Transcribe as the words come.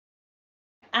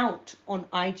out on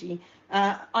IG.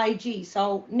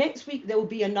 So next week there will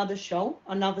be another show,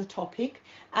 another topic,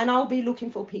 and I'll be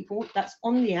looking for people that's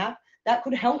on the app that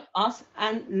could help us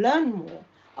and learn more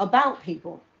about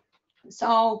people.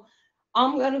 So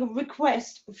I'm going to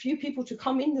request a few people to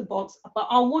come in the box, but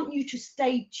I want you to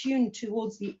stay tuned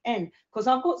towards the end because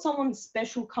I've got someone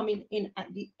special coming in at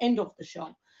the end of the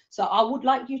show. So I would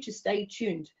like you to stay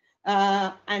tuned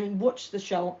and watch the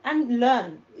show and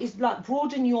learn. It's like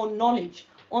broaden your knowledge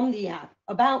on the app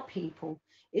about people.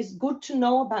 It's good to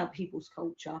know about people's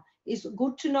culture. It's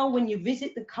good to know when you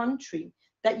visit the country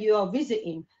that you are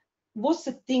visiting, what's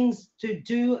the things to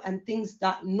do and things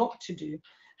that not to do.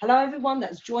 Hello, everyone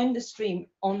that's joined the stream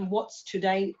on What's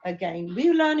Today Again.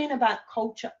 We're learning about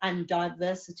culture and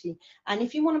diversity. And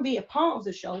if you want to be a part of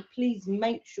the show, please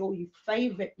make sure you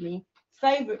favorite me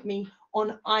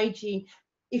on IG.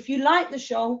 If you like the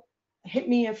show, hit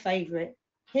me a favorite.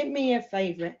 Hit me a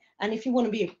favorite. And if you want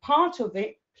to be a part of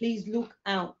it, please look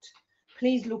out.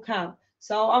 Please look out.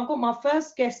 So I've got my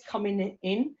first guest coming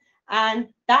in, and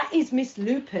that is Miss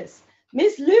Lupus.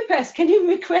 Miss Lupus, can you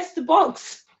request the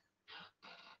box?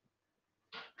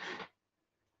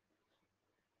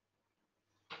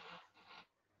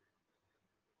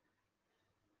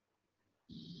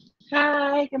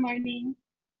 Hi, good morning.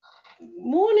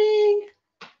 Morning.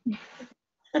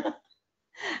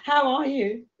 How are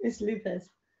you, Miss Lupus?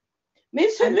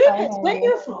 Miss I'm fine, Lupus, how are where you?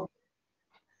 you from?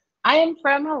 I am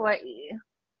from Hawaii.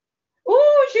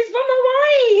 Oh, she's from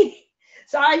Hawaii.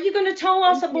 So are you going to tell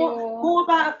us Thank about you. more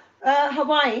about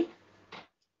Hawaii?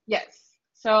 Yes.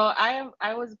 So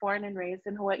I was born and raised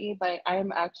in Hawaii, but I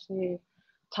am actually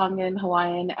Tongan,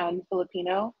 Hawaiian, and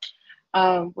Filipino,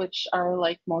 which are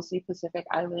like mostly Pacific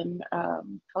Island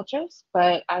cultures.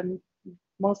 But I'm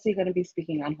mostly going to be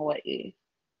speaking on Hawaii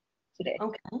today.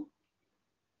 Okay.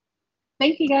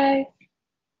 Thank you, guys.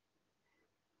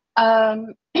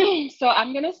 Um, so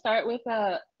I'm going to start with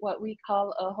what we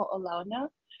call a ho'olauna,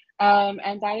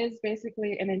 and that is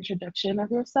basically an introduction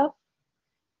of yourself.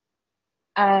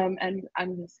 And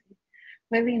I'm gonna say,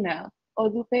 Melina,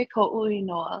 Olupe ko'ui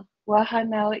noa,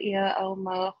 wahanao ia au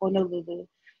ma Honolulu,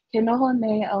 ke noho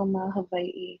nei au ma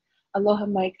Hawaii, aloha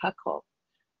mai kako.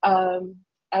 Um,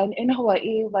 and in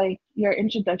Hawaii, like your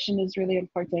introduction is really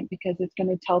important because it's going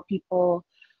to tell people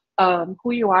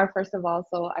who you are, first of all.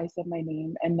 So I said my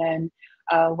name, and then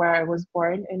where I was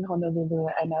born in Honolulu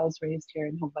and I was raised here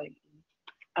in Hawaii.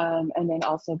 And then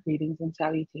also greetings and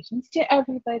salutations to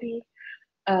everybody.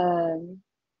 Um,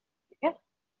 yeah,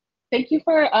 thank you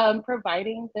for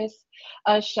providing this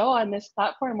show on this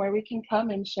platform where we can come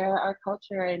and share our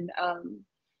culture and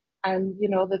you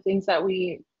know the things that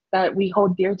we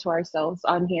hold dear to ourselves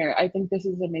on here. I think this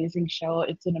is an amazing show.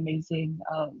 It's an amazing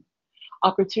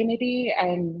opportunity,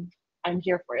 and I'm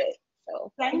here for it.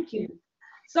 So thank Thank you. you.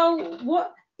 So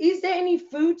what is there any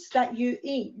foods that you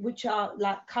eat which are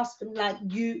like custom, like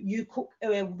you cook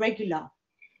regular?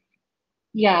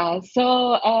 Yeah.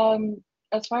 So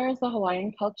as far as the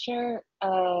Hawaiian culture,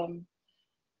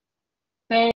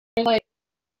 there's like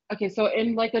okay, so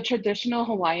in like a traditional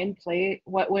Hawaiian plate,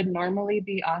 what would normally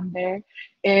be on there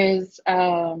is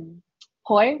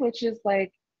poi, which is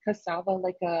like cassava,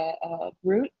 like a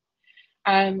root,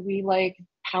 and we like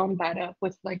pound that up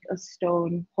with like a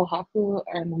stone pohaku,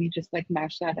 and we just like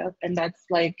mash that up, and that's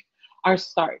like our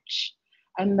starch.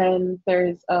 And then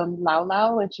there's lau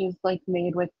lau, which is like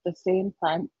made with the same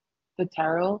plant, the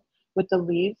taro, with the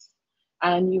leaves,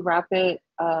 and you wrap it.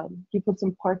 You put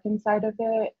some pork inside of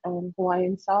it and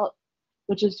Hawaiian salt,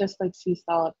 which is just like sea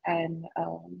salt, and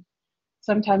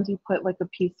sometimes you put like a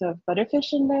piece of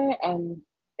butterfish in there, and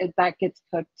that gets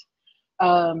cooked.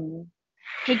 Um,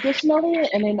 Traditionally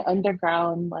in an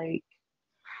underground like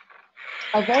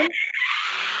oven,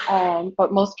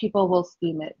 but most people will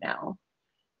steam it now.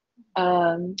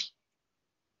 Um,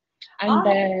 and I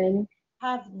then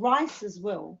have rice as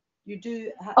well. You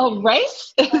do have oh,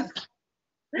 rice. rice.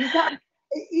 Is that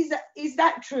is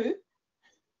that true?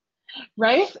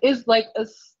 Rice is like a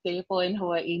staple in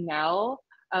Hawaii now.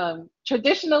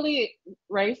 Traditionally,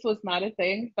 rice was not a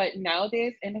thing, but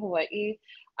nowadays in Hawaii,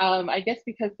 I guess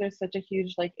because there's such a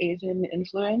huge like Asian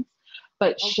influence,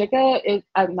 but Okay. sugar is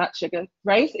not sugar.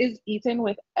 Rice is eaten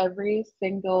with every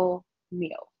single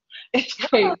meal. It's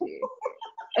crazy.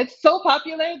 It's so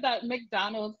popular that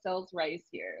McDonald's sells rice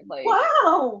here. Like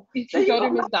Wow. you So can you've go to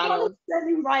got McDonald's McDonald's.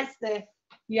 selling rice there.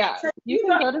 Yeah, So you you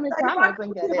can got go to so if I McDonald's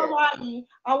and go get to it. Hawaii,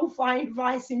 I will find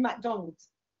rice in McDonald's.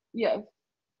 Yes.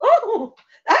 Oh,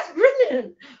 that's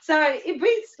brilliant. So it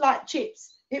beats like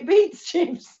chips. It beats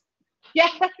chips. Yeah,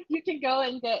 you can go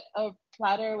and get a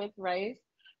platter with rice.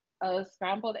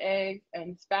 scrambled eggs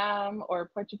and spam or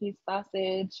Portuguese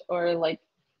sausage or like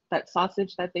that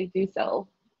sausage that they do sell,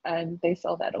 and they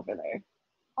sell that over there.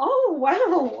 Oh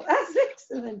wow, that's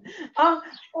excellent.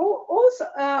 Also,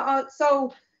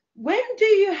 so when do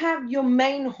you have your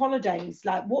main holidays?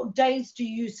 Like, what days do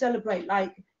you celebrate?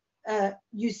 Like,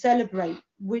 you celebrate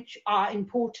which are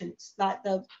important, like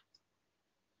the.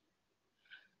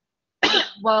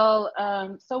 Well,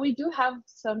 so we do have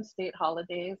some state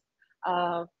holidays.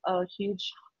 A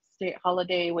huge state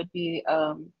holiday would be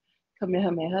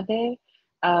Kamehameha Day,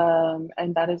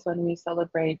 and that is when we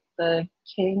celebrate the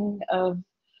king of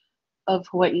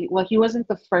Hawaii. Well, he wasn't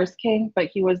the first king, but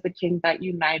he was the king that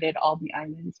united all the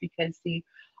islands because see,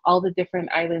 all the different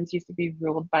islands used to be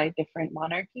ruled by different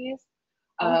monarchies.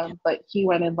 Okay. But he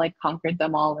went and like conquered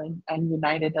them all and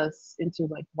united us into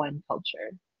like one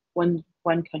culture, one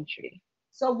country.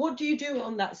 So what do you do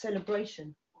on that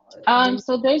celebration? When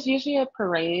So there's usually a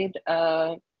parade,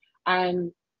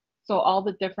 and so all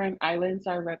the different islands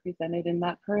are represented in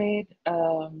that parade.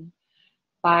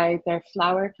 By their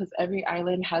flower because every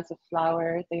island has a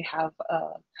flower. They have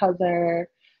a color,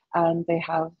 and they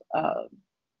have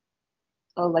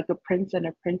like a prince and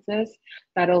a princess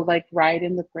that'll like ride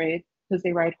in the parade because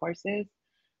they ride horses,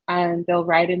 and they'll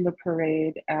ride in the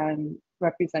parade and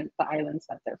represent the islands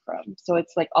that they're from. So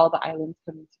it's like all the islands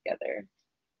coming together.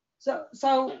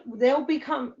 so they'll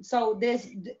become so there's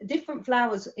different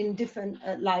flowers in different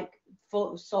like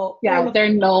for so all Yeah, of they're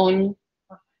known.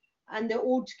 and they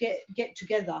all get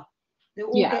together. They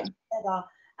all Yeah, get together.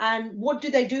 And what do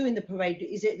they do in the parade?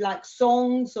 Is it like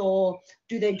songs, or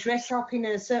do they dress up in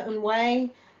a certain way,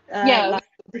 yeah. like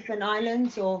different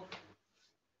islands, or?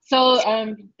 So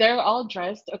they're all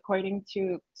dressed according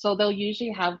to, so they'll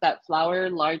usually have that flower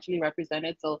largely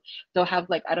represented. So they'll have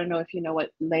like, I don't know if you know what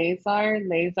leis are.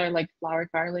 Leis are like flower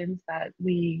garlands that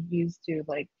we use to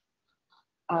like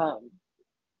um,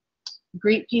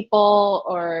 greet people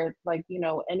or like,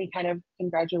 any kind of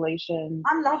congratulations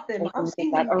I love them. or I've things like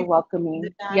seen that them or before.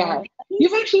 welcoming. Yeah.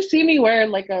 You've actually seen me wear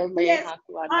like a lei Yes,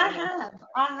 haku on I mine. have.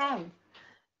 I have.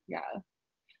 Yeah.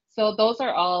 So those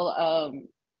are all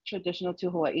traditional to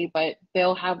Hawaii, but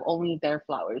they'll have only their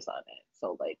flowers on it.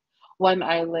 So like one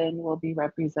island will be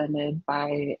represented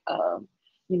by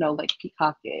like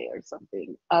pikake or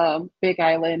something. Big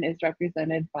Island is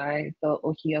represented by the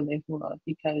ohia lehua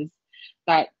because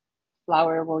that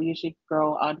flower will usually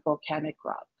grow on volcanic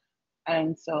rock.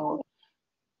 And so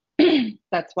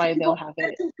that's So why you they'll got have a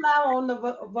it. special flower on the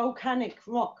volcanic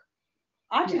rock.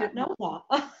 I Yeah. didn't know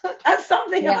that. That's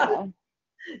something Yeah.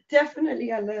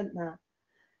 definitely I learned that.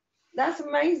 That's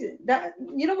amazing. That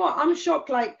you know what? I'm shocked.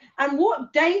 Like, and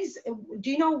what days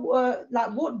do you know?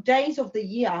 Like, what days of the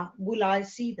year will I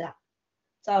see that?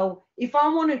 So, if I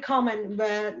want to come and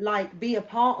like be a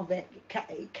part of it,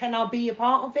 can I be a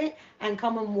part of it and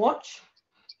come and watch?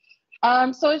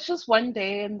 So it's just one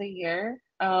day in the year.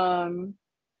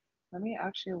 Let me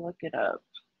actually look it up.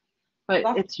 But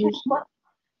Rough- it's usually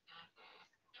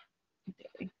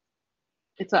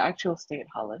it's an actual state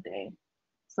holiday.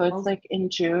 So it's Oh, like in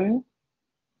June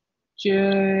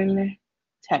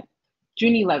 10th.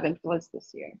 June 11th was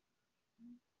this year.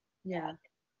 yeah.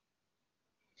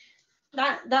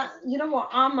 That you know what?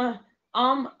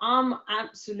 I'm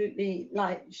absolutely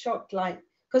like shocked. Like,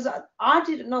 because I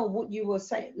didn't know what you were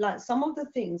saying. Like some of the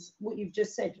things what you've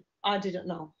just said, I didn't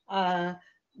know. I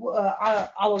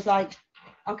was like,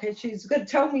 okay, she's going to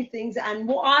tell me things, and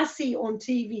what I see on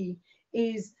TV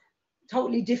is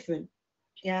totally different.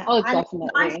 Yeah, Oh, and it's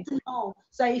nice definitely. to know.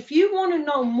 So if you want to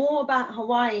know more about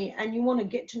Hawaii and you want to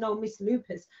get to know Miss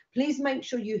Lupus, please make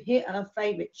sure you hit her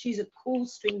favorite. She's a cool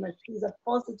streamer. She's a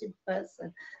positive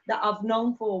person that I've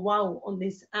known for a while on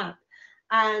this app.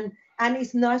 And and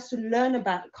it's nice to learn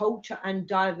about culture and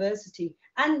diversity.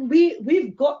 And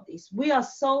we've got this. We are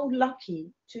so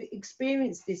lucky to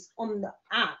experience this on the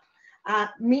app.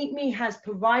 Meet Me has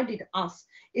provided us.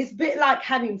 It's a bit like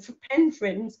having pen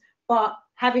friends but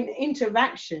having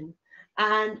interaction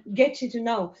and get you to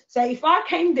know. So if I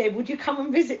came there, would you come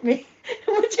and visit me?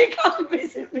 Would you come and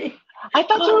visit me? I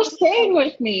thought you were Oh, staying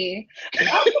with me.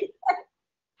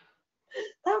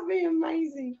 that'd be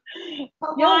amazing.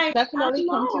 Yes, Hawaii, I definitely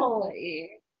come to know. Hawaii.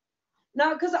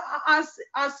 No, because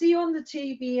I see you on the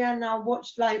TV and I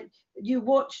watch like you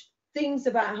watch things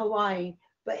about Hawaii,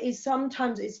 but it's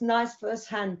sometimes it's nice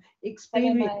firsthand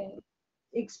experience Paganay.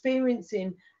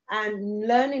 experiencing and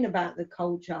learning about the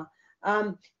culture.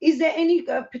 Is there any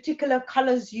particular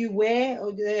colors you wear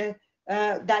or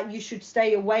that you should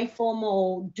stay away from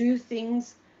or do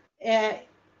things? Uh,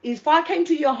 if I came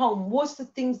to your home, what's the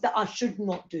things that I should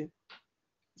not do?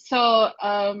 So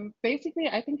basically,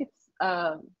 I think it's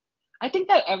I think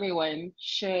that everyone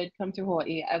should come to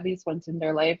Hawaii at least once in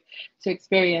their life to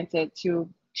experience it, to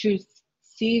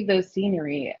see the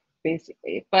scenery,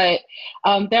 basically. But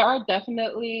there are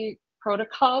definitely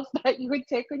protocols that you would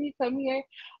take when you come here.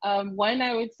 One,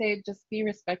 I would say just be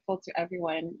respectful to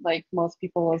everyone. Like most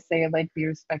people will say, like be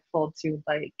respectful to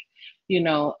like, you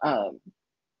know,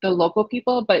 the local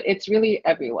people, but it's really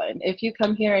everyone. If you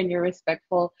come here and you're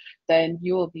respectful, then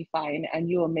you will be fine and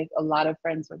you will make a lot of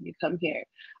friends when you come here.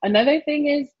 Another thing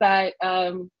is that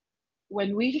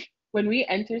when we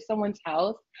enter someone's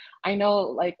house, I know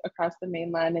like across the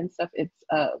mainland and stuff, it's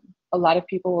a lot of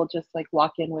people will just like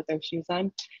walk in with their shoes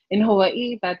on. In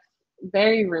Hawaii, that's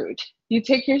very rude. You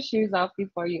take your shoes off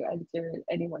before you enter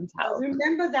anyone's house.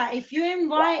 Remember that if you're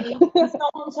invited to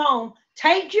someone's home,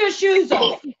 take your shoes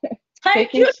off. Take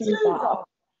Take your your shoes shoes off. off.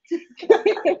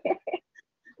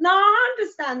 No, I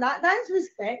understand that. That's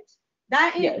respect.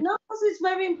 That is Yes. no, because it's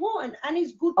very important and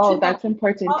it's good to Oh, know. that's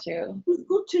important too. It's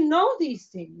good to know these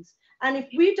things. And if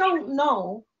we don't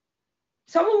know,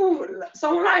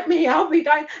 someone like me, I'll be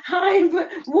going, I'm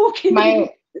walking in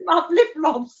My with my flip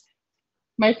flops.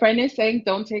 My friend is saying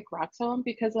don't take rocks home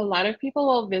because a lot of people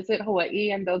will visit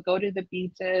Hawaii and they'll go to the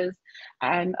beaches,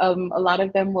 and a lot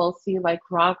of them will see like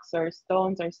rocks or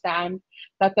stones or sand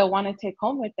that they'll want to take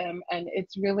home with them. And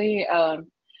it's really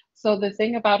so the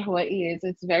thing about Hawaii is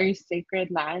it's very sacred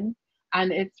land,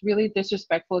 and it's really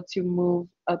disrespectful to move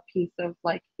a piece of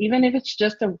like even if it's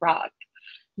just a rock,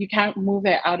 you can't move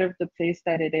it out of the place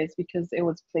that it is because it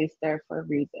was placed there for a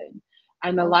reason.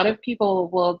 And a lot Okay. of people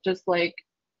will just like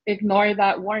ignore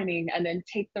that warning and then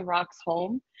take the rocks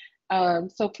home.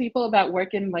 So people that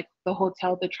work in like the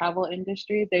hotel, the travel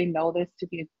industry, they know this to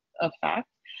be a fact.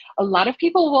 A lot of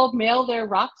people will mail their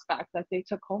rocks back that they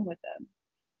took home with them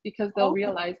because they'll Okay.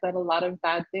 realize that a lot of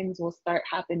bad things will start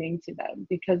happening to them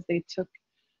because they took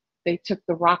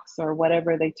the rocks or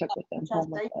whatever they took with them home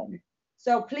with Fantastic. them.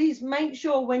 So please make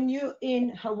sure when you're in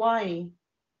Hawaii,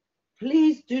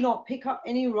 please do not pick up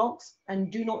any rocks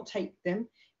and do not take them.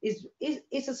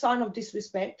 It's a sign of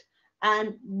disrespect,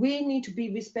 and we need to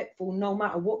be respectful no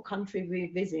matter what country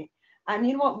we visit. And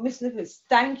you know what, Miss Livers,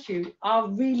 thank you. I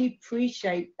really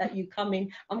appreciate that you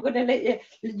coming. I'm gonna let you.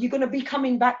 You're gonna be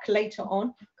coming back later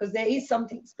on because there is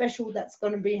something special that's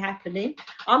gonna be happening.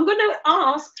 I'm gonna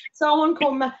ask someone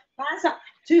called Masa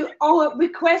to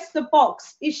request the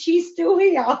box. Is she still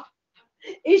here?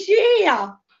 Is she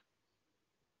here?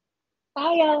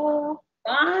 Bye, y'all.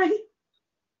 Bye.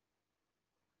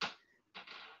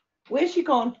 Where's she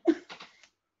gone?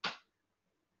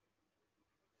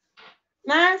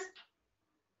 Maz?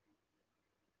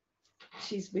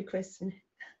 She's requesting.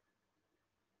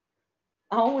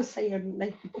 I always say her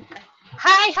name.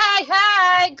 Hi, hi,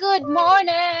 hi. Good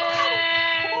morning.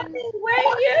 Where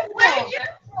are you from?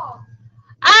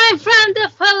 I'm from the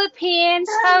Philippines.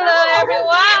 Hello,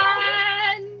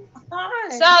 everyone.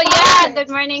 So, Hi. yeah, good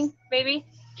morning, baby.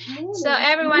 So, Morning.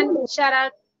 everyone, shout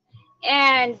out.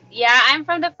 And yeah, I'm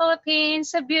from the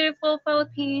Philippines, the beautiful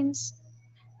Philippines.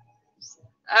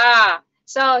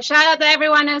 So shout out to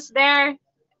everyone who's there.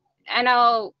 I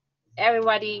know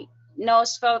everybody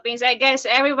knows Philippines. I guess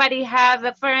everybody have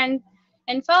a friend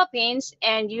in Philippines,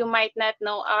 and you might not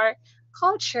know our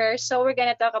culture. So we're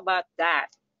gonna talk about that.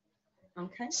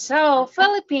 Okay. So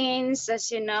Philippines,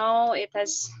 as you know,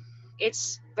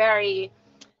 it's very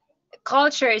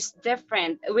culture is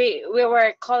different. We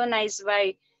were colonized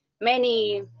by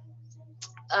many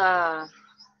uh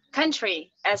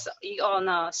country, as you all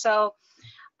know. So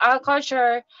our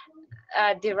culture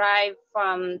derived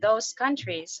from those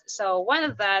countries. So one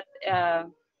of that,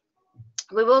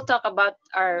 we will talk about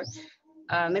our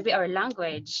maybe our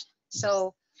language.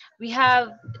 So we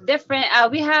have different.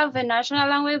 We have a national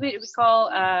language we call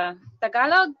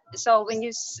Tagalog. So when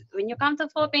you come to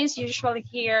Philippines, you usually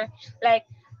hear like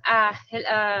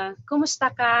kumusta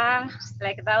ka,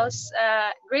 like those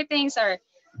greetings, or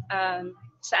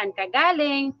saan ka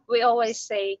galing. We always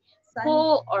say Same.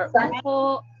 po or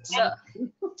upo. So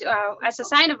as a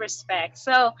sign of respect.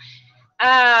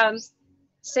 Um,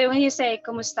 so when you say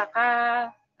kumusta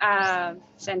ka,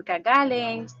 saan ka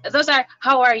galing, those are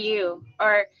how are you,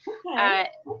 or Okay. uh,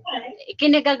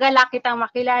 kinagagalak kitang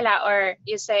makilala, or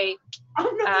you say I'm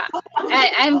not. uh,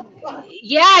 I'm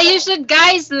yeah, you should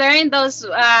guys learn those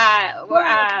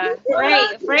Well,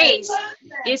 phrase.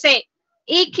 You say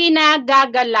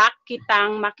ikinagagalak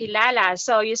kitang makilala.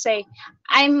 So you say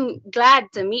I'm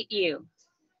glad to meet you.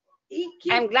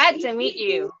 I'm glad to meet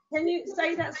you. Can you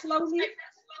say that slowly?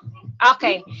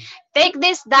 Okay, take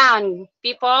this down,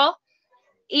 people.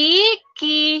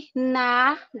 Ikinagagalak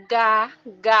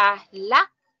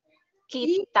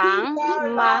kitang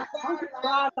ma.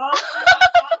 Brother.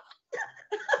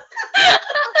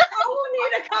 I will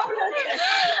need a couple of seconds.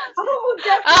 I will Okay,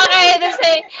 definitely. let's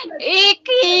say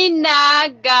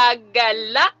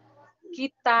ikinagagalak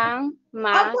kitang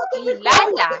I've got the makilala.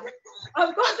 recording.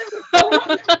 I've got the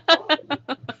recording.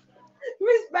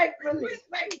 Respectfully.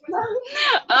 No,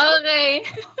 Okay.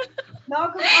 no,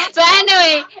 because I. So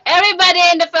anyway, everybody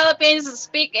in the Philippines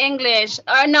speak English,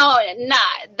 or no,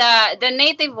 not the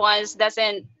native ones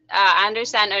doesn't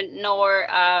understand or nor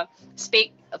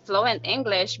speak fluent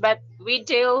English, but we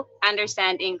do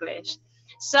understand English.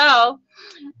 So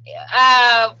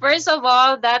first of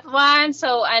all, that one.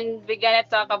 So and we're gonna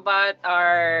talk about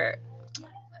our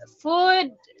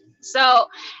food. So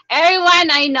everyone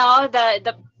I know,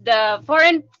 the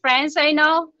foreign friends I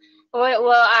know, well,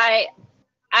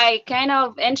 I kind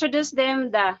of introduce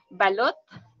them the balut.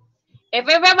 If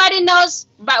everybody knows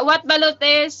what balut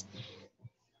is,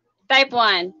 type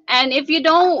one. And if you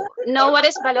don't know what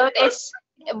is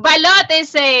balut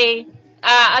is a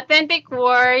authentic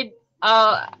word,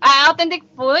 authentic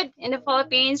food in the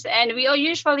Philippines, and we all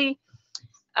usually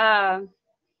uh,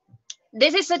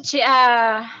 this is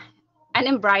an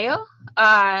embryo,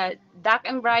 duck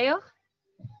embryo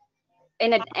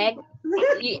in an egg.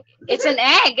 It's an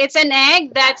egg. It's an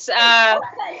egg that's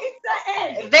Okay, it's the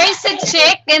egg. there's a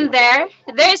chick in there.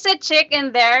 There's a chick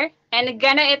in there, and you're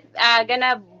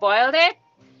gonna boil it,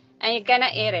 and you're gonna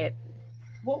eat it.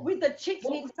 What with the chicks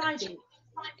inside it?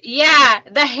 Yeah,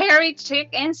 the hairy chick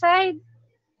inside.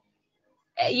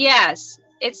 Yes,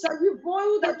 it's So you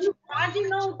boil the chicken. I didn't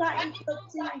know that is the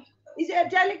thing. Is it a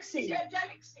delicacy?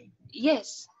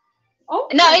 yes.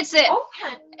 No,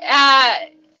 Okay. uh,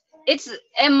 it's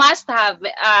a must have.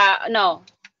 No,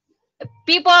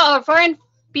 people or foreign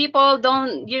people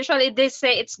don't usually they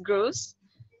say it's gross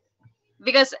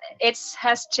because it's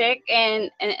has chick and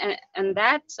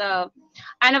that. So,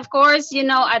 and of course, you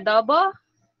know adobo.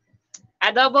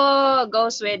 Adobo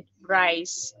goes with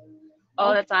rice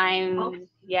all the Okay. time.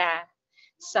 Yeah.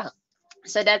 So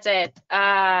that's it.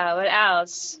 What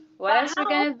else? What But else we're how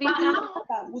gonna often be do you doing? have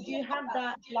that? Would you have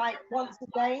that like once a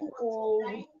day,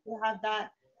 or would you have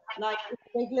that like on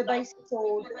a regular basis,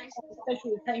 or just on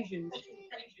special occasions?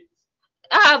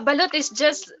 Balut is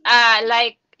just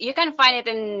like you can find it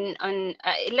in on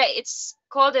like it's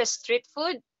called a street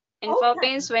food in Okay.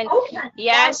 Philippines when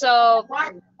yeah. Widely So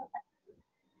available.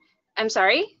 I'm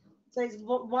sorry. So it's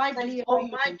widely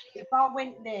available. If I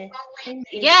went there, thinking,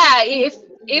 Yeah, "Eat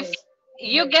if it."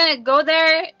 you gonna go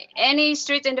there, any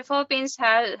street in the Philippines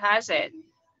has it.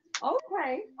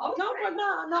 Okay. No, but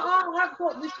no, no, I have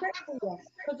got respect for you.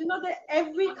 Because you know that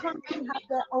every country has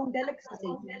their own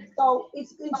delicacy. So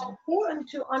it's important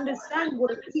to understand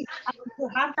what it is and to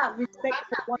have that respect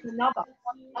for one another.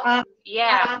 Uh,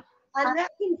 Yeah. and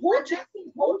that's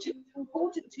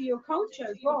important to your culture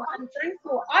as well. And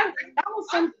thankful, that was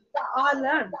something that I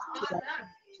learned today.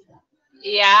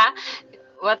 Yeah.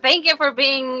 Well, thank you for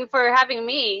being for having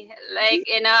me. Do, Like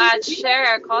do share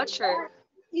our culture.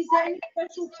 is there any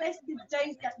special festive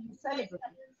days that you celebrate?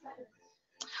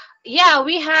 Yeah,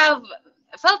 we have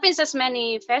Philippines has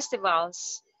many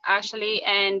festivals actually,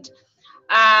 and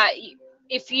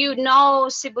if you know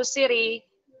Cebu City,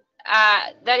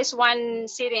 that is one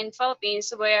city in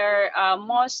Philippines where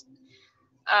most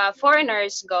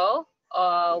foreigners go.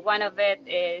 One of it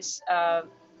is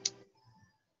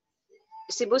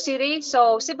Cebu City.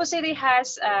 So Cebu City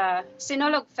has a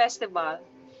Sinulog Festival.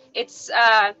 It's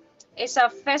uh, it's a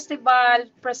festival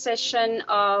procession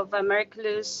of a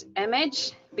miraculous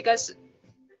image because,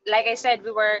 like I said,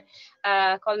 we were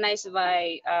colonized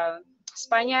by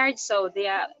Spaniards, so they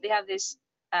have this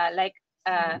like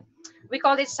uh, we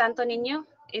call it Santo Niño.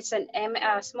 It's a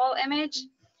small image,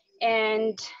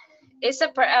 and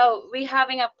we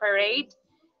having a parade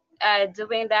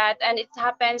doing that, and it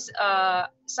happens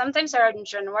sometimes around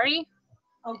January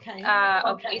Okay.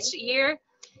 of each year.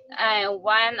 And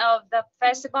one of the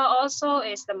festival also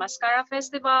is the Mascara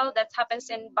Festival that happens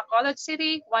in Bacolod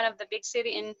City, one of the big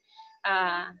city in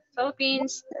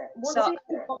Philippines. What So city?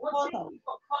 Bogota.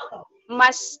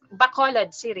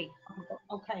 Bacolod City.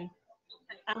 Okay.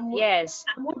 And Yes.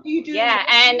 what do you do in Yeah,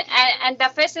 and the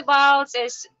festivals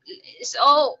is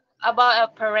all about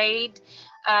a parade.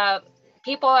 Uh,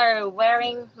 people are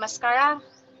wearing mascara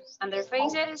on their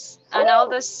faces and all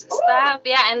this stuff.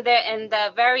 Yeah, and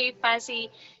the very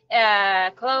fancy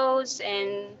clothes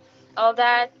and all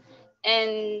that.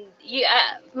 And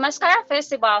mascara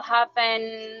festival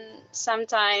happen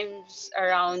sometimes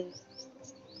around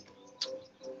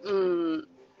um,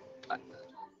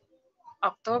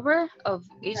 October of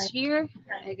okay. each year,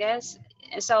 I guess.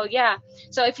 So yeah,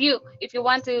 so if you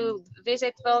want to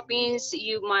visit Philippines,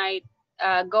 you might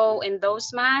go in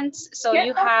those months. So Get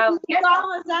you those have,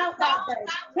 mascaras out that day.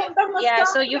 Get the yeah, mascara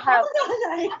so you out have,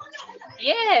 that day.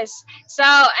 yes. So,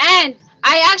 and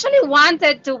I actually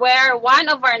wanted to wear one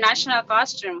of our national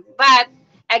costume, but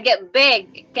I get big,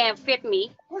 it can't fit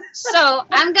me. So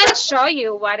I'm gonna show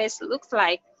you what it looks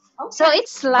like. So Okay.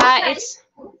 it's like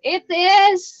it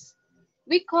is,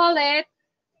 we call it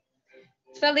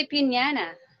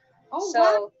Filipiniana. Oh wow.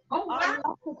 So I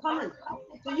love the colors.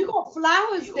 So you got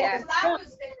flowers there yeah. as well.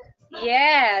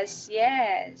 Yes,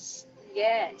 yes,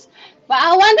 yes. But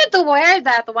I wanted to wear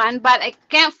that one, but it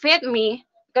can't fit me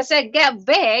because I get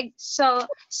big. So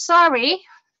sorry,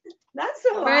 That's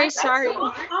all very right. sorry.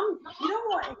 You know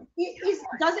what?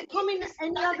 Does it come in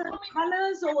any other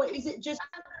colors, or is it just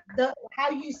the how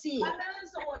you see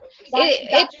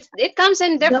it? It comes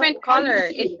in The different how you color.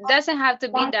 see It it. doesn't have to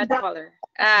be that color.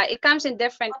 It comes in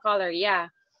different color, yeah.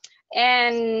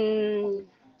 And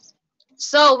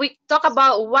so we talk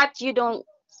about what you don't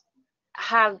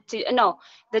have to, no,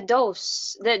 the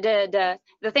dose, the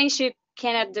things you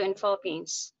cannot do in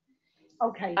Philippines.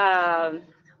 Okay. Um,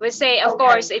 we say, of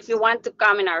course, if you want to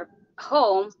come in our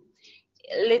home,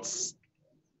 let's.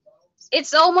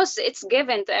 It's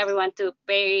given to everyone to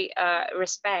pay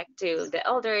respect to the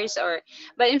elders, or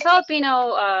but in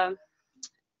Filipino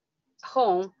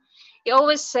home, you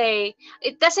always say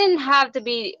it doesn't have to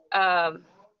be.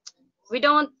 We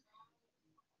don't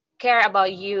care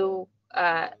about you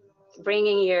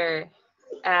bringing your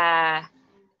uh,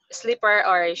 slipper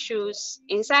or shoes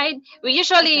inside. We Okay.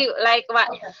 usually like what?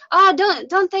 Oh,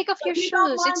 don't take off So your you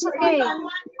don't shoes. mind It's putting okay.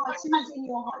 shoes in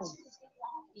your home?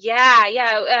 Yeah,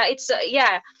 yeah. It's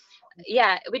yeah,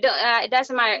 yeah. We don't. It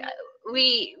doesn't matter.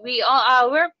 We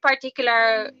all we're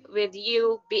particular with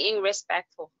you being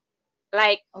respectful.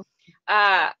 Like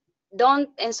uh, don't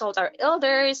insult our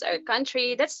elders, our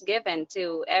country. That's given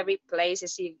to every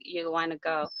places you want to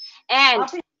go, and I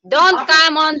think don't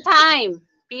come on time,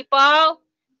 people.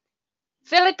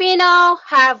 Filipino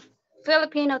have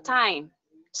Filipino time.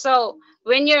 So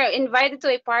when you're invited to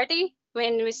a party,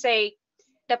 when we say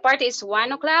the party is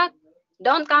 1 o'clock,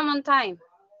 don't come on time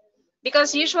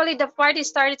because usually the party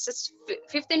starts at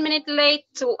 15 minutes late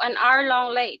to an hour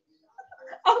long late.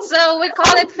 oh, So we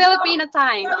call it Filipino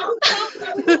time. so you come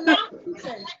in with a late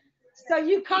entrance. So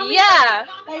you come in Yeah. with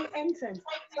a late entrance.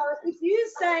 So if you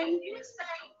say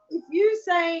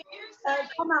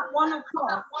come at 1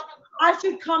 o'clock, I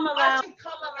should come around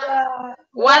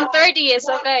 1:30 is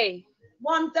okay.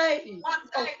 1:30.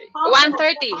 So half an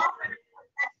 1:30.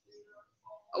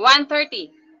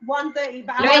 1:30. 1:30,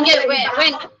 about When you 1:30.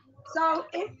 when So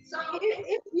if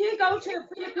you go to the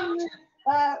Philippines,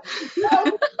 if you go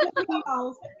to the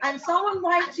Filipinos and someone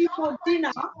invites you for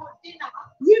dinner,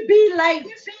 you be late.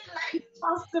 It's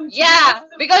custom to be late. yeah,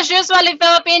 because usually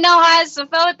Filipino has a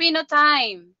Filipino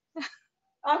time.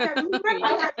 Okay, we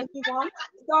recognize everyone.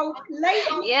 So late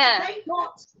is Yeah.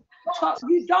 not,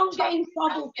 you don't get in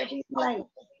trouble for being late.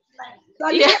 So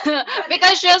you Yeah, get,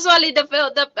 because usually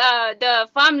the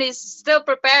family is still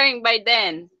preparing by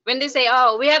then. When they say,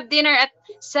 "Oh, we have dinner at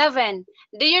 7,"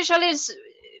 they usually is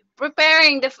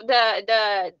preparing the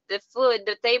food,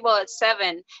 the table at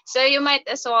 7. So you might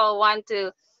as well want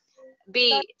to so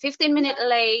be 15 minutes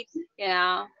late, you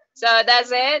know. So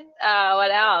that's it.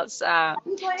 What else? have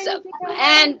you got So anything else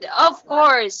to and of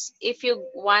course, if you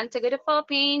want to go to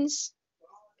Philippines,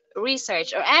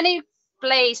 research or any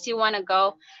place you want to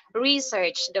go,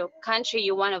 research the country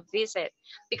you want to visit,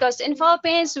 because in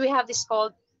Philippines we have this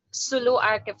called Sulu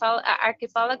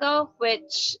archipelago,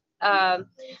 which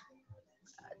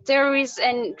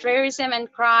terrorism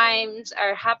and crimes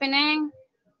are happening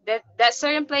that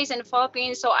certain place in the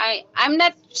Philippines. So I'm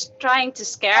not trying to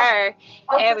say? scare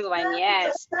Okay, everyone.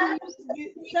 Yes.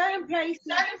 certain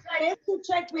places, best to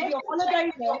check with your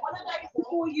holiday rep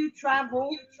before you travel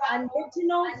and get to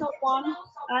know someone.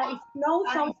 If you know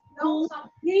someone cool,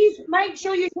 please make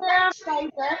sure you hear our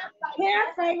favor. Hear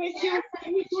our favor, she will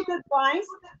give you good advice.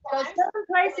 So certain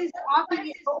places, I think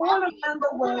it's all around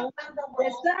the world.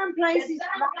 There's certain places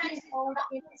around the world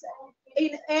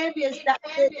in areas that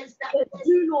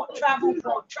do not travel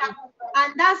friendly.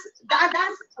 And that's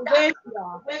where we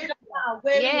are. It doesn't matter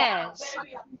where we are, Yes.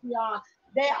 we are.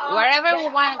 There are Wherever we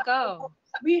want to go.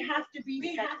 we have to be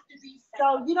safe.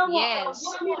 So you know what? I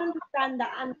Yes. really understand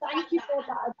that, and thank you for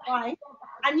that advice.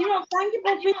 And you know, thank you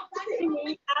for visiting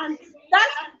me. And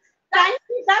that's thank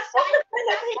you. That's from the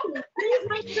Philippines. Please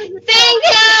make sure you share. Thank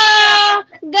you.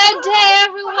 Good day,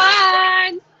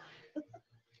 everyone.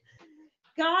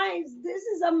 Guys, this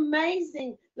is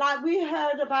amazing. Like we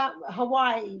heard about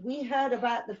Hawaii, we heard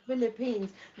about the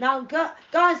Philippines. Now,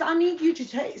 guys, I need you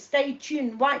to stay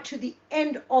tuned right to the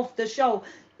end of the show.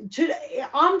 To,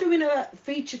 I'm doing a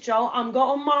featured show. I'm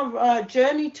going on my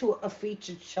journey to a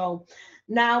featured show.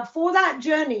 Now, for that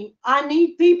journey, I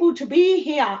need people to be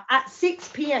here at 6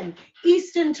 p.m.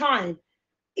 Eastern Time.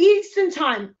 Eastern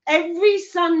Time every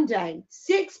Sunday,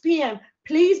 6 p.m.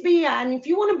 Please be here. And if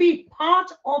you want to be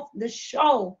part of the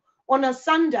show on a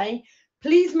Sunday,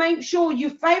 please make sure you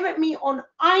favorite me on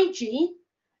IG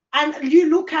and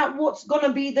you look at what's going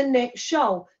to be the next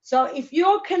show. So if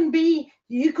you can be,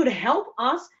 you could help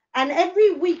us. And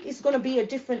every week is going to be a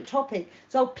different topic.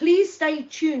 So please stay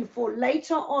tuned for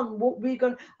later on what we're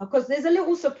going to, because there's a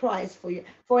little surprise for you,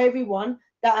 for everyone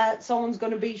that someone's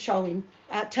going to be showing,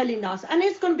 telling us. And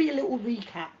it's going to be a little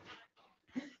recap.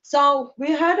 So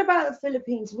we heard about the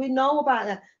Philippines. We know about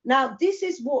that. Now, this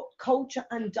is what culture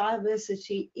and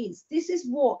diversity is. This is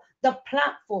what the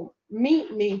platform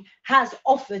Meet Me has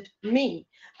offered me.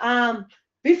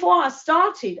 Before I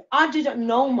started, I didn't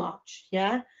know much,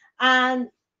 yeah? And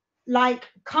like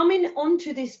coming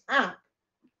onto this app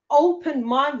opened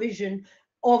my vision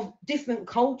of different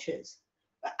cultures.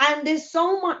 And there's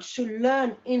so much to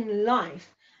learn in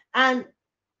life. And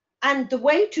the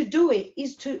way to do it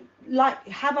is to like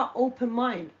have an open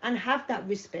mind and have that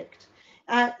respect.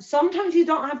 Sometimes you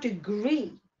don't have to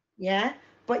agree, yeah,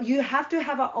 but you have to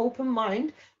have an open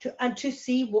mind to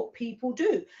see what people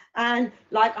do. And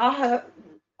like I heard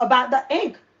about the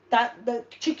egg, that the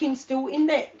chicken's still in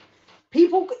there.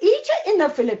 People eat it in the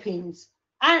Philippines,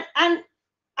 and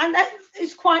that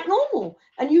is quite normal.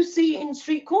 And you see it in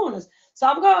street corners. So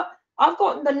I've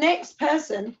got the next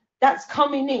person that's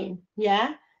coming in,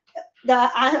 yeah,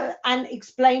 and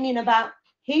explaining about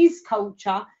his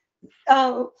culture.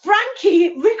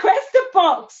 Frankie, request a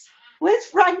box. Where's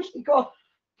Frankie gone?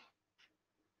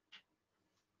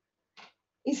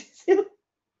 Is he still?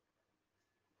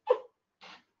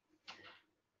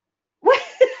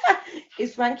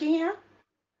 Is Frankie here?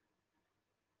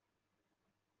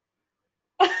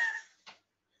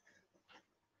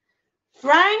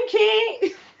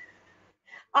 Frankie,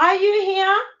 are you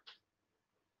here?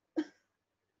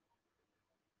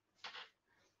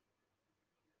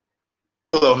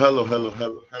 Hello, hello, hello,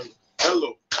 hello, hello,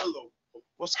 hello, hello.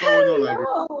 What's going on,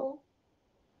 everyone? Hello.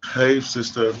 Hey,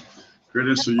 sister.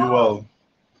 Greetings to you all.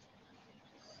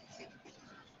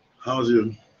 How's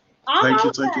you? I'm Thank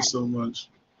you okay. so much.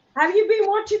 Have you been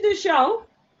watching the show?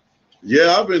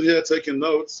 Yeah, I've been here taking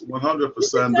notes, You've been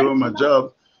 100% doing my taking notes.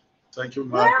 job. Thank you,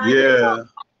 Where Matt. are you Yeah.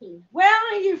 from? Where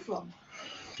are you from?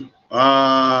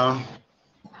 Uh,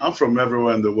 I'm from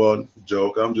everywhere in the world.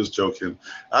 Joke. I'm just joking.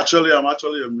 Actually, I'm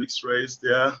actually a mixed race.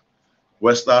 Yeah,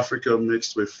 West Africa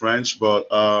mixed with French, but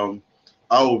I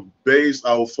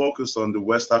will focus on the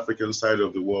West African side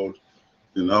of the world.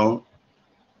 You know,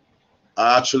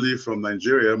 I actually from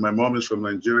Nigeria. My mom is from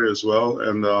Nigeria as well,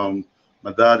 and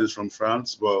my dad is from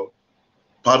France. But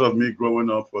part of me growing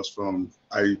up was from.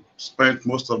 I spent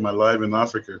most of my life in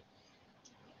Africa.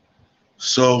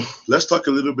 So let's talk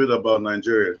a little bit about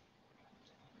Nigeria.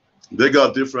 They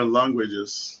got different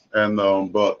languages, and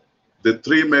but the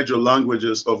three major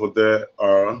languages over there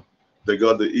are they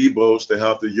got the Igbos, they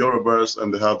have the Yorubas,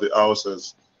 and they have the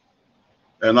Hausas.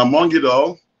 And among it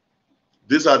all,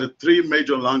 these are the three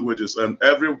major languages, and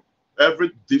every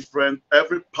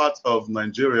part of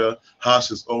Nigeria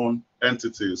has its own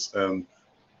entities and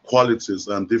qualities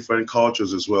and different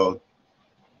cultures as well.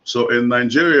 So in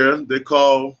Nigeria, they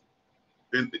call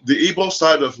in the Igbo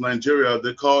side of Nigeria,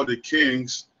 they call the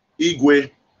kings Igwe.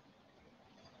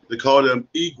 They call them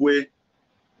Igwe.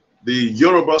 The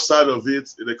Yoruba side of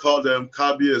it, they call them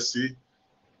Kabiesi,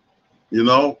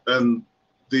 and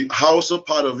the Hausa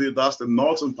part of it, that's the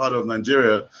northern part of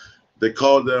Nigeria, they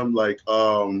call them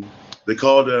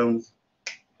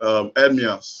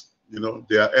emirs.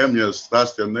 They are emirs.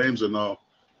 That's their names and all.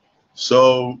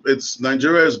 So it's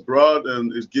Nigeria is broad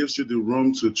and it gives you the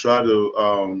room to try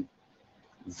to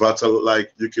vital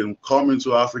like you can come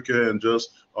into Africa and just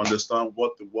understand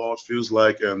what the world feels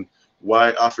like and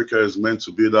why Africa is meant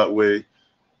to be that way.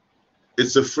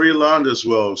 It's a free land as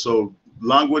well, so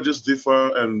languages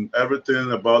differ and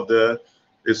everything about there.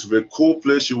 It's a very cool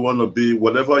place you want to be.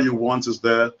 Whatever you want is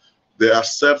there. They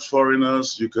accept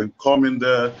foreigners. You can come in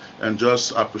there and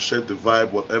just appreciate the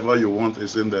vibe. Whatever you want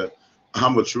is in there.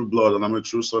 I'm a true blood and I'm a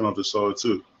true son of the soil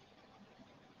too.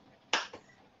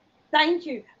 Thank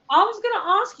you. I was going to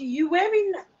ask you, you were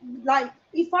in, like,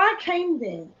 if I came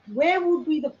there, where would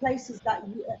be the places that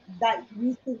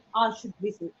you think I should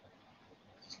visit?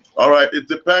 All right, it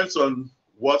depends on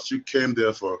what you came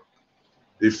there for.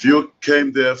 If you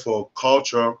came there for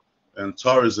culture and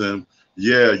tourism,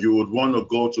 yeah, you would want to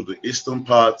go to the eastern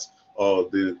part or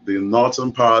the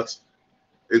northern part.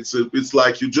 It's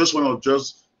like you just want to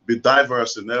just be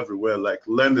diverse in everywhere, like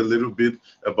learn a little bit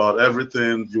about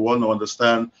everything. You want to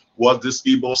understand what this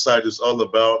Igbo side is all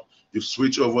about. You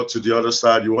switch over to the other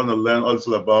side. You want to learn a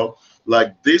little about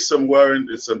like this I'm wearing.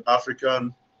 It's an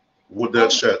African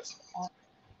wooded shirt.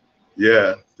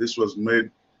 Yeah, this was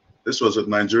made. This was a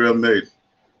Nigerian made.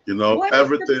 You know, What is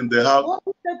everything they have. what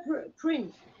is the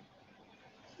print?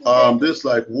 This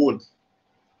like wood.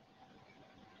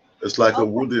 It's like a Okay.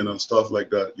 wooden and stuff like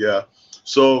that. Yeah.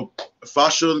 So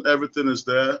fashion, everything is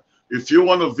there. If you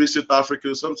want to visit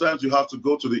Africa, sometimes you have to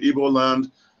go to the Igbo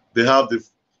land. They have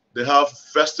they have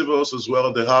festivals as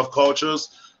well. They have cultures.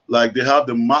 Like they have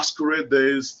the masquerade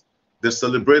days. They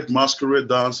celebrate masquerade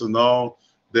dance and all.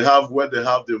 They have where they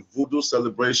have the voodoo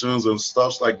celebrations and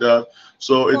stuff like that.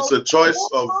 So it's So a choice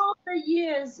what of are the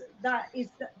years that is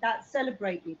that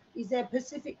celebrated? Is there a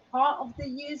specific part of the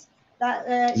years that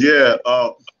yeah,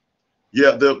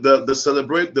 yeah. The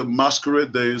celebrate the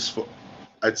masquerade days for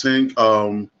I think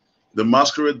the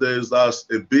masquerade days that's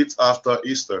a bit after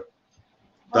Easter.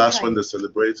 That's when okay. they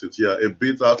celebrate it. Yeah, a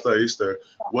bit after Easter.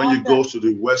 When you After go to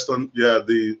the western, yeah,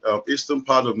 the eastern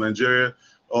part of Nigeria,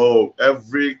 oh,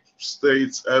 every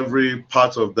state, every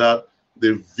part of that,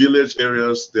 the village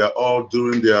areas, they are all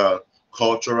doing their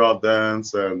cultural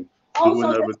dance and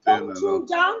doing also there's everything and cultural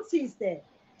dances there.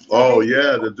 So oh there's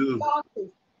yeah, they do.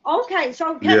 dances. Okay,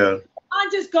 so can Yeah. I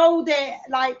just go there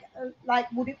like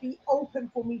would it be open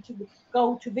for me to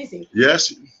go to visit?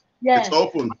 Yes, it's Yeah.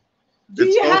 open. Do It's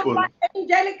you have open. like any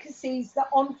delicacies that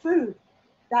on food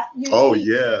that you Oh eat?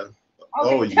 yeah.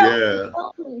 Oh Okay, tell me, yeah.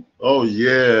 tell me. Oh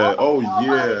I yeah. like Oh I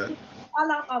like yeah. food. I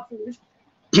like my food.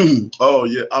 Oh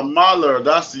yeah, amala,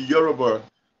 that's the Yoruba.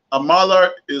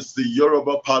 Amala is the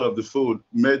Yoruba part of the food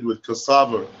made with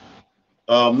cassava.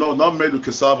 No, not made with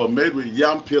cassava, made with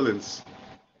yam peelings.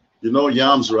 You know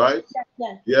yams, right? Yeah,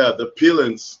 yeah. Yeah, the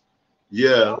peelings.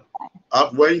 Yeah. Okay.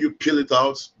 When you peel it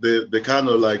out, they kind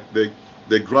of like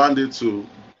they grind it to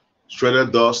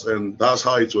shredded dust, and that's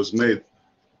how it was made.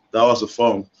 That was the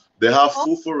form. They have Oh,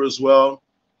 fufu as well.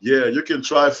 Yeah, you can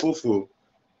try fufu.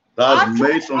 That's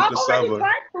made from I've already cassava.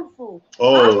 tried fufu.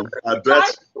 I've Oh, already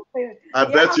tried fufu. I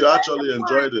Yeah, bet my you friend of actually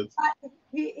mine, enjoyed it.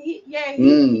 he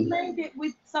Mm. made it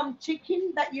with some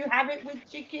chicken that you have it with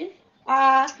chicken.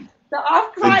 Uh, so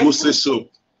I've A tried goosey fufu. soup.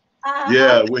 I've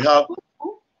Yeah, we have. tried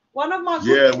fufu. One of my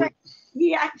good Yeah, we, friends,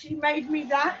 he actually made me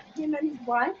that, him and his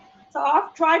wife. So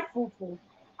I've tried fufu,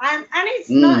 and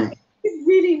it's nice. mm, It's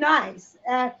really nice.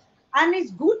 And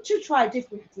it's good to try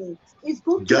different foods. It's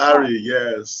good to try. Gary.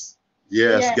 Yes,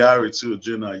 yes, Yeah. Gary too.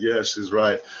 Gina. Yes, she's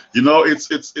right. You know,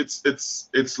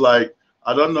 it's like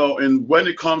I don't know. And when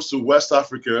it comes to West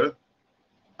Africa,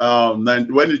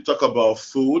 when you talk about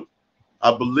food,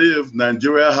 I believe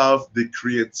Nigeria have the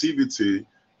creativity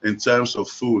in terms of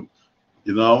food.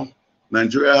 You know,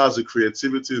 Nigeria has a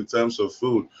creativity in terms of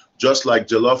food, just like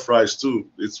jollof rice too.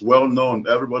 It's well known.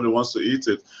 Everybody wants to eat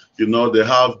it. You know, they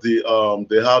have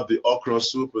the okra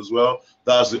soup as well.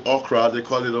 That's the okra. They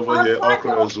call it over I've here tried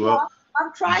the okra as well. okra.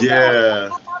 I've tried the okra. Yeah,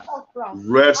 I love okra.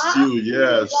 red I stew.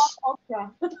 absolutely love Yes,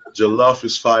 okra. jollof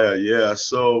is fire. Yeah.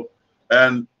 So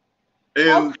and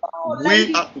in Okra or we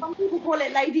lady, some people call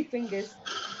it lady fingers.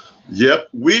 yep,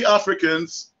 we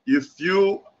Africans, if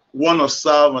you want to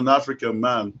serve an African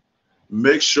man,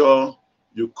 make sure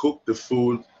you cook the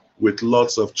food with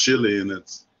lots of chili in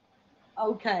it.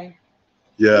 Okay.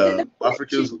 Is it Yeah, the bullet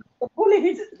Africans, chili? The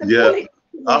bullet, the yeah, bullet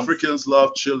chilies. Africans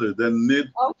love chili. They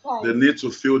Okay. need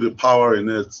to feel the power in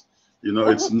it. You know,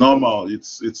 it's normal.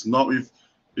 It's not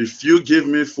if you give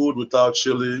me food without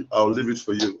chili, I'll leave it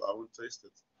for you. I won't taste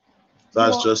it.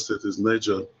 That's What? just it. It's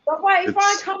nature. But what if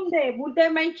I It's come there? Would they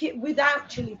make it without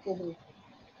chili for me?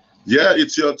 yeah,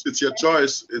 it's your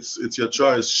choice. It's your Yeah.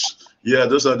 choice. Yeah,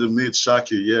 those are the meat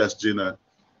shaki. Yes, Gina.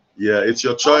 Yeah, it's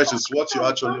your Oh, choice. It's what you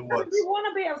actually sometimes want. you want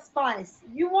a bit of spice.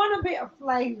 You want a bit of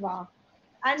flavor,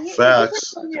 and it depends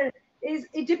Facts. on your.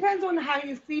 It depends on how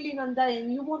you're feeling on day,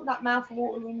 and you want that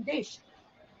mouth-watering dish.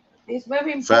 It's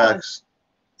very important. Facts.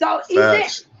 So, is there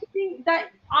Facts. anything that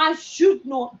I should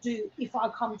not do if I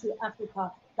come to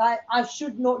Africa that I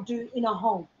should not do in a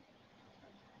home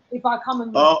if I come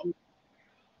and visit Uh, you?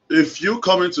 if you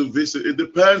coming to visit, it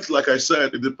depends. Like I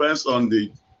said, it depends on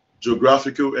the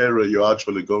geographical area you're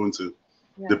actually going to.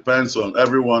 Yeah. Depends on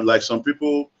everyone. Like some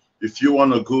people, if you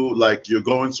want to go, like you're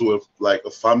going to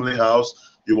a family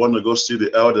house, you want to go see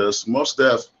the elders. Most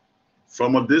deaf,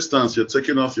 from a distance, you're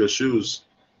taking off your shoes.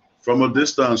 From a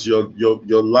distance, you're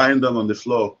lying down on the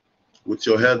floor with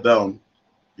your head down.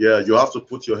 Yeah, you have to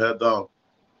put your head down.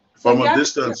 So From you a have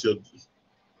distance, you're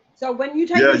so when you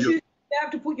take yeah, your shoes, you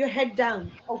have to put your head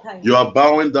down. Okay. you are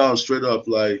bowing down straight up.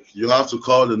 Like you have to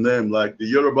call the name. Like the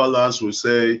Yoruba lands will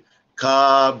say,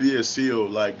 Ka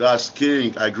Biesio, like that's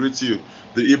king, I greet you.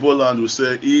 The Igbo land will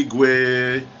say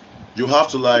Igwe. You have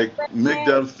to like make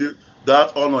them feel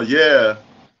that honor. Yeah,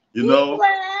 you know,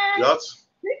 England. that's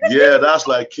yeah, that's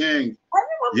like king.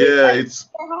 Everyone be Yeah, saying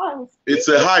their house. it's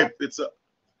a hype. It's a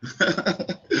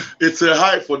it's a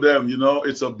hype for them, you know.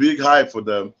 It's a big hype for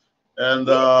them, and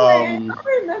England.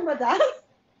 I remember that.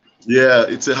 yeah,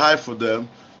 it's a hype for them.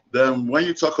 Then when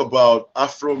you talk about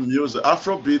Afro music,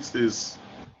 Afro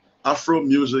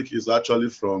music is actually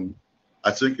from,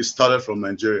 I think it started from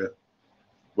Nigeria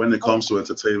when it Okay. comes to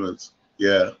entertainment.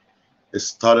 Yeah, it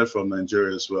started from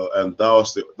Nigeria as well, and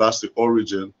that's the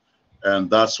origin, and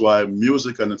that's why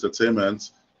music and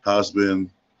entertainment has been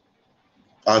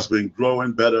has been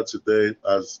growing better today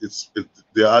as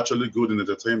they're actually good in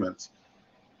entertainment.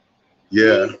 Yeah,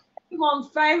 Please, everyone,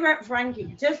 favorite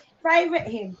Frankie. Just favorite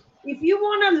him. If you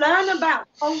want to learn about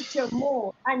culture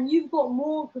more, and you've got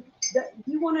more that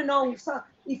you want to know, so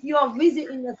if you are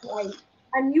visiting the place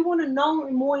and you want to know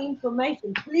more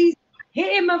information, please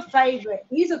hit him a favorite.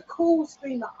 He's a cool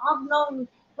streamer. I've known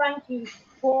Frankie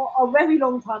for a very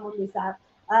long time on this app.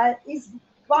 It's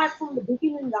right from the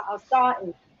beginning that I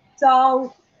started.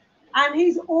 So and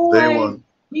day one.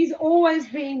 he's always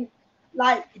been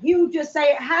like he'll just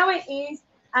say it how it is,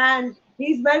 and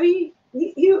he's very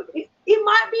he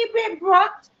might be a bit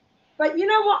abrupt, but you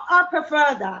know what, I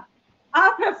prefer that.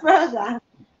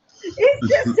 It's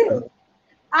just it.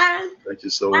 and Thank you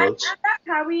so and much. that's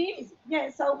how he is. Yeah,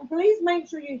 so please make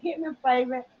sure you hit him a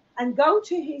favorite and go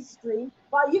to his stream,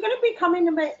 but you're going to be coming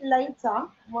a bit later.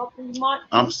 Well, you might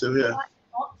I'm be, still you here. might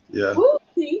not. Yeah, We'll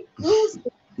see.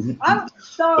 Oh,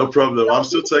 no so, problem. so I'm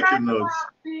still we've heard taking notes.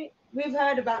 about we've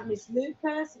heard about Miss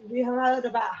Lucas, we've heard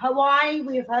about Hawaii,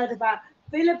 we've heard about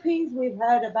Philippines, we've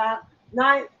heard about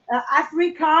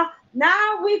Africa.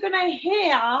 Now we're gonna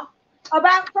hear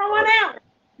about All someone right. else.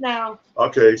 Now,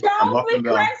 Okay, I'm don't hopping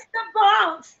down. request the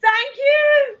box. Thank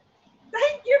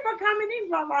you for coming in,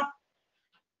 Mama.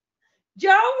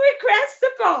 Don't request the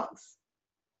box.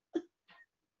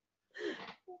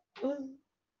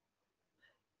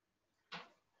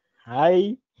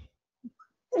 Hi,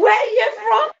 Where you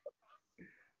from?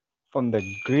 from the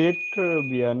Great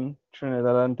Caribbean,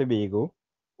 Trinidad and Tobago.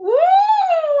 Woo!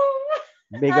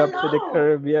 Big up to the Hello.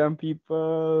 Caribbean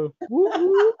people. Woo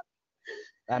woo.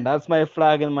 And that's my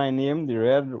flag and my name, the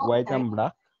red, white, Okay. and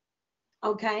black.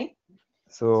 Okay.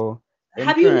 So in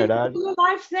Have you lived Trinidad, all your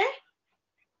life there?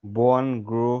 born,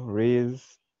 grow,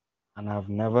 raised, and I've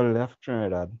never left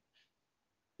Trinidad.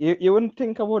 You wouldn't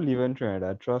think about leaving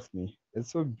Trinidad, trust me.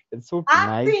 It's so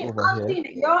nice over I've here. seen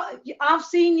it. I've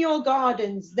seen your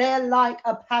gardens. They're like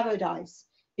a paradise.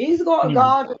 He's got a Hmm.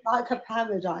 garden like a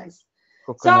paradise.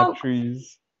 Coconut So,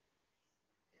 trees.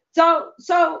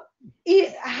 so,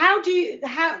 how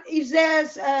is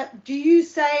there's do you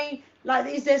say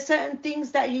like is there certain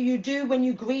things that you do when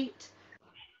you greet?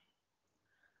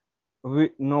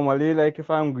 We normally like if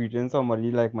I'm greeting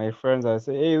somebody like my friends, I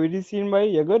say, "Hey, what you seen, boy?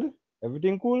 You good?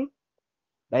 Everything cool?"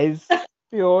 That is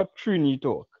pure Trini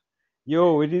talk.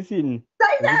 Yo, what you seen? Say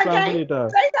What's the that plan for again. later?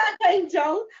 Say that again,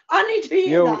 Joe. I need to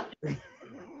hear Yo, that.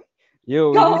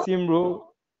 yo, what Go you on. seen,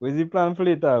 bro? What's the plan for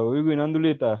later? What we going on do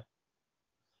later?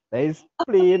 That is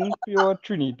plain pure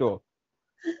Trini talk.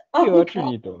 Pure Okay.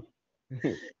 Trini talk.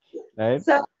 Right?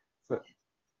 So, So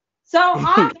so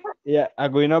I yeah, I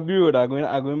going up the road. I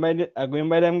going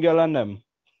by them girl and them.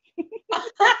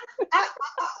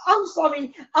 I'm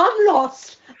sorry. I'm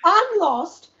lost. I'm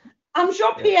lost. I'm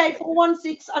sure Yeah. PA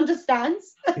 416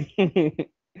 understands.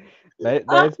 That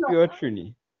I'm is not. pure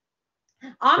Trini.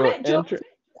 I So met Joe enter through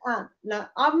this app. No,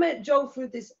 I met Joe through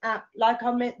this app, like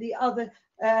I met the other,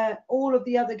 all of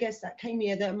the other guests that came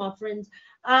here. They're my friends,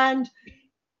 and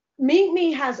Meet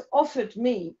Me has offered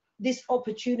me this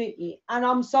opportunity, and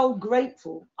I'm so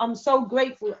grateful. I'm so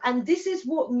grateful, and this is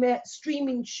what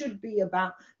streaming should be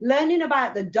about: learning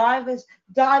about the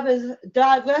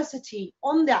diversity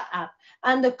on that app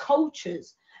and the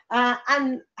cultures,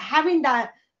 and having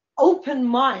that open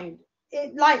mind.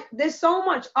 Like there's so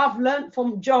much I've learned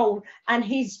from Joel and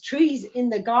his trees in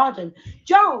the garden.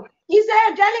 Joel, is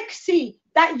there a delicacy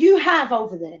that you have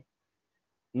over there?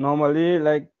 normally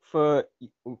like for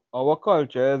our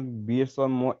culture is based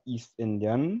on more East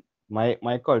Indian. My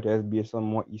culture is based on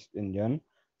more East Indian.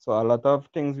 So a lot of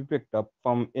things we picked up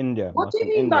from India, What back do you in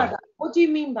mean by India. that? What do you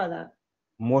mean by that?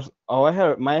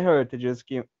 My heritages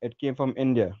came from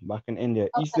India, back in India,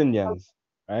 East Okay. Indians,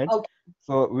 right? Okay.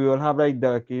 So we will have like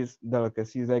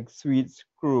delicacies like sweets,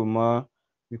 kurma,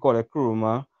 we call it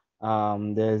kurma.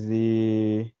 There's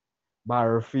the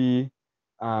barfi,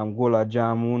 gula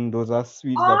jamun. Those are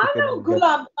sweets Oh, that you I know could get.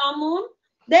 gulab jamun.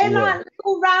 They're Yeah, like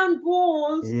little round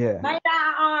balls yeah. made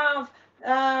out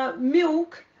of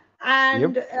milk,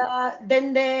 Yep. and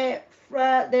then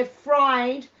they're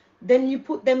fried. Then you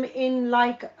put them in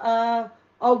like a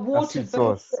A sweet water-based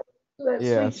sauce.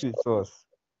 Yeah, a sweet. sweet sauce.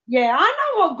 Yeah, I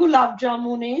know what gulab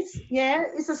jamun is. Yeah,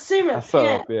 it's a A syrup.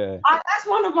 Yeah, syrup, yeah. that's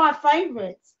one of my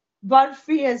favorites.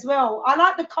 Burfi as well. I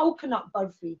like the coconut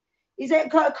burfi. Is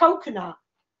it coconut?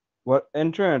 Well,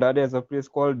 in Trinidad, there's a place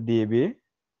called Debe.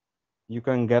 You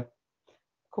can get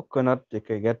coconut, you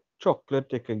can get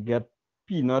chocolate, you can get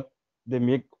peanut. They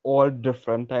make all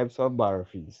different types of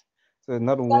barfis. So it's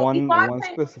not So if I one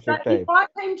came, so specific if type. I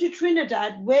came to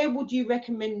Trinidad, where would you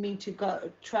recommend me to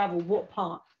go travel? What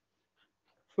part?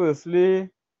 Firstly,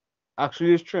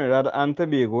 actually, it's Trinidad and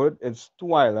Tobago. It's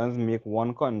two islands make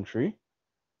one country.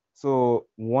 So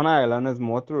one island is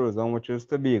more tourism, which is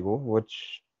Tobago,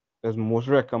 which is most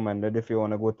recommended if you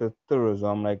want to go to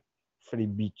tourism, like for the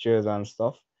beaches and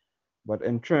stuff. But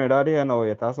in Trinidad here now,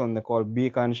 it has something called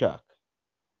Bacon Shack.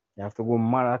 You have to go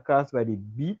Maracas by the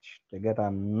beach to get a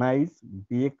nice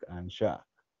bacon shack.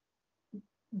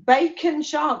 Bacon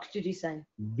shark, did you say?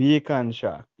 Bacon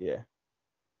shack, yeah.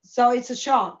 So it's a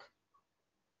shark.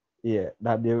 Yeah,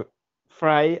 that they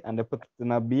fry and they put it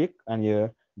in a bake and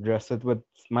you dress it with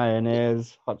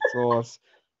mayonnaise, hot sauce,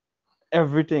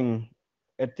 everything.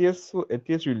 It tastes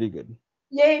really good.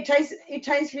 Yeah, it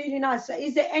tastes really nice. So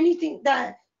is there anything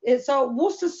that so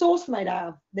what's the sauce made out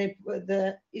of?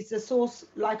 The is the sauce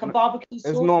like a No, barbecue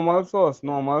it's sauce? normal sauce,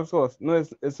 normal sauce. No,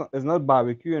 it's not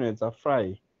barbecue, it's a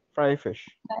fry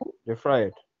fish. They fry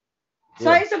it.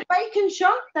 So Yeah, it's a bacon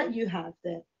shark that you have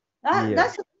there. That, yeah,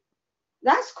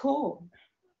 that's cool.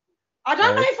 I don't know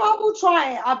right. if I will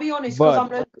try it. I'll be honest, because I'm But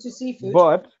allergic to seafood.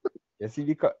 but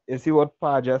you see what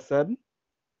Pa just said?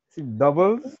 See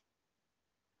doubles.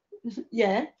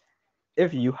 Yeah.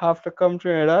 If you have to come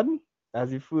Trinidad,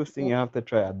 as the first thing you have to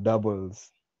try are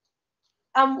doubles.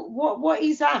 What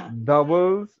is that?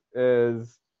 Doubles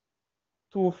is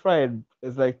two fried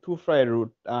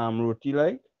roti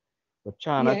like with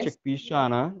chana, Yes. chickpeas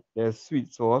chana. There's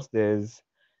sweet sauce, there's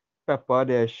pepper,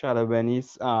 there's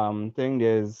shalabanis thing,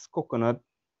 there's coconut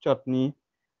chutney.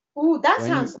 Oh, that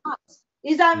When you sounds nice.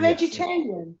 Is that Yes,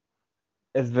 vegetarian?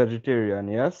 it's vegetarian,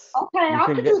 yes. Okay, You I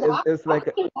can could get do that. it's I like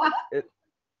could do that. it,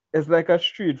 it's like a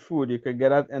street food you could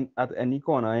get at any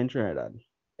corner in Trinidad.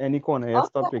 Any corner you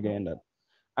stop you Okay. getting that.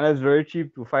 And it's very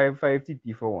cheap to five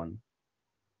TT for one.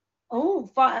 Oh,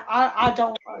 fine. I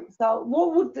don't. So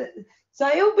what would the? So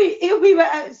it'll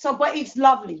be so, but it's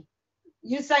lovely.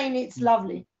 You're saying it's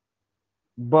lovely.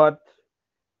 But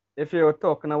if you're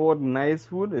talking about nice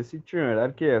food, you see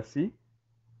Trinidad KFC.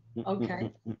 Okay.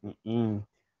 Mm.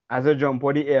 As a jump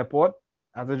on the airport,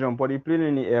 as a jump on the plane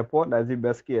in the airport, that's the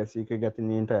best KFC you could get in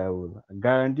the entire world. I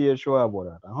guarantee you sure about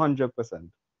that.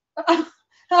 100%.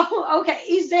 Oh, okay.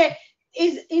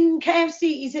 Is in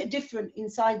KFC? Is it different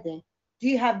inside there? Do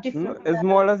you have No, different? it's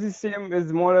more or less the same.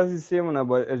 It's more or less the same,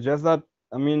 but it's just that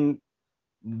I mean,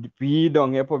 we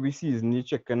down here probably season the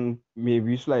chicken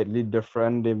maybe slightly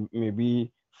different. They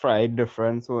maybe fried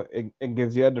different, so it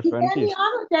gives you a Is there different any taste.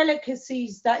 other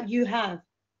delicacies that you have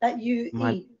that you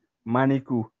Man, eat?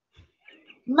 maniku,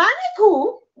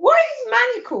 Maniku? What is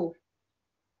maniku?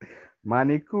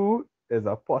 maniku is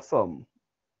a possum.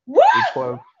 We What?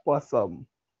 call possum.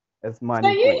 It's So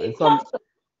you maniku. eat It's some pasta?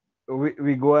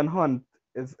 we go and hunt.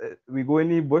 We go in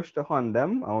the bush to hunt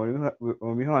them, and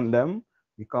when we hunt them,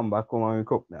 we come back home and we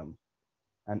cook them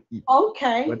and eat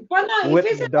with Okay, but no,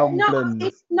 if it's no,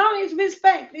 dumplings. it's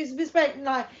respect. It's respect.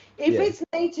 Like if Yeah, it's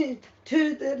native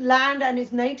to the land and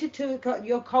it's native to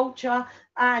your culture,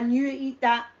 and you eat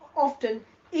that often,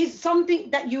 it's something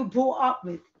that you brought up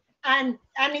with, and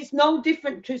it's no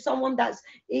different to someone that's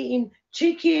eating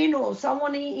chicken or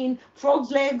someone eating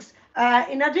frog's legs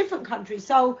in a different country.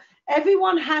 So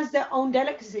everyone has their own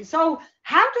delicacy. So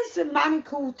how does the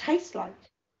manical taste like?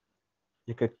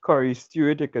 you could curry stew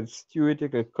it. You could stew it. You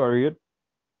could curry it.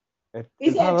 Is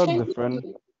It it a has a tender? different.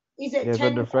 Is it There's a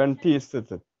tender? different taste to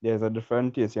it. There's a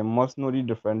different taste. You must know the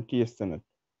different taste in it,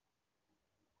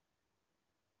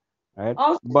 right?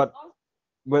 Also, But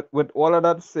with all of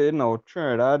that said, now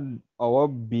Trinidad, our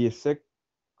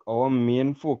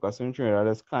main focus in Trinidad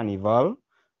is carnival.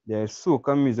 There's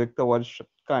soca music towards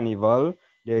carnival.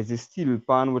 There's the steel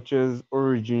pan, which is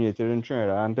originated in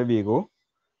Trinidad and Tobago.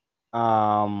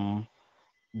 Um,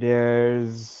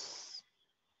 there's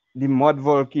the mud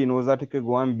volcanoes that you could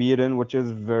go and bathe in, which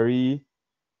is very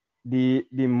the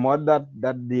mud that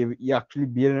they actually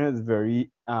build in is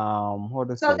very how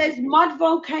to So say, there's mud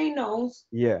volcanoes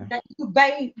yeah, that you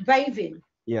bathe in.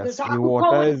 Because yes, I the could go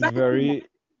water and is bathe in that. very,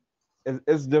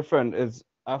 it's different. It's,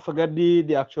 I forget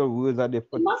the actual words that they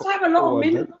It put must have a lot of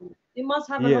towards it. minerals. It must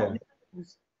have a lot of Yeah.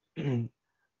 minerals.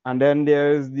 And then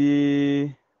there's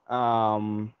the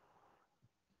um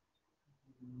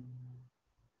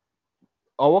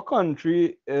our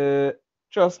country,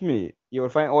 trust me, you will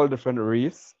find all different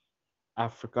race,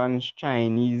 Africans,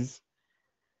 Chinese,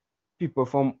 people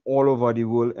from all over the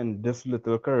world in this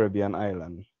little Caribbean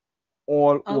island,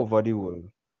 all Oh, over the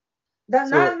world.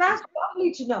 So that's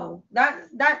lovely to know.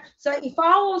 That so if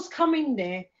I was coming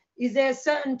there, is there a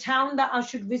certain town that I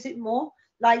should visit more?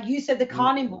 Like you said, the mm,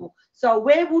 carnival. So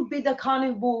where would be the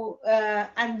carnival,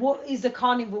 and what is the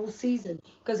carnival season?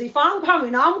 Because if I'm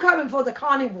coming for the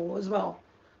carnival as well.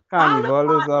 I don't know.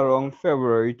 Carnival is around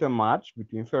February to March,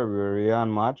 between February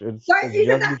and March. So It's is it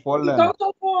just that before it Lent. goes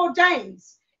on 4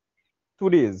 days, 2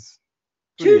 days.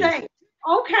 Two 2 days? days.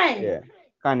 Okay. Yeah.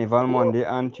 Carnival Ooh, Monday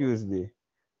and Tuesday,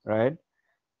 right?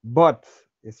 But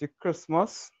you see,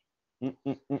 Christmas, mm,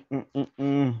 mm, mm, mm, mm,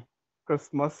 mm.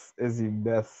 Christmas is the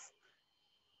best.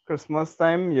 Christmas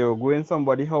time, you go in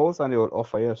somebody's house and they will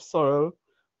offer you sorrel,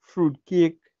 fruit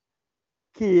cake,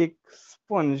 cake,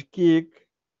 sponge cake.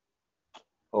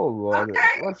 Oh God, okay.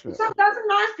 what's it? So that's a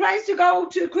nice place to go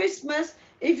to Christmas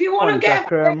if you want to Concha get.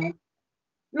 creme.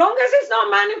 Long as it's not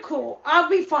manical, I'll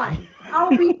be fine.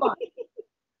 I'll be fine.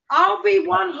 I'll be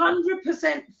Uh,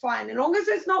 100% fine. As long as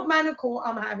it's not manical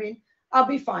I'm having, I'll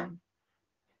be fine.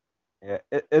 yeah,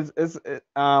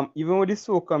 even with the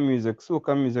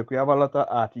soca music, we have a lot of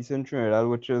artists in Trinidad,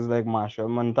 which is like Marshall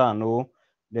Montano.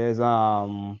 There's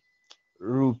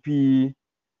Rupi,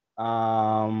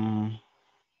 um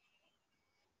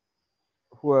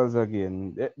who else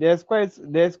again? There's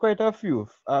quite a few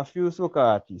soca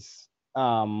artists.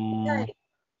 Um, Okay.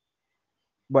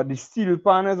 but the steel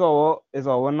pan is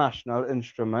our national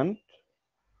instrument,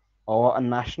 our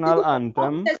national Oh,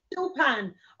 anthem. the steel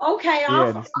pan. Okay,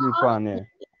 Yeah, the steel pan. Yeah,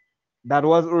 that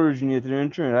was originated in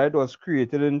Trinidad. It was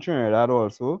created in Trinidad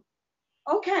also.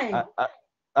 okay.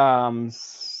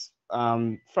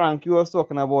 Frankie was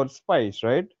talking about spice,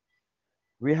 right?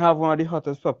 We have one of the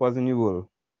hottest peppers in the world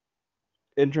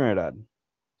in Trinidad.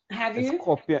 Have It's you?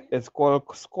 scorpion. It's called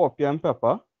scorpion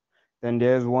pepper. Then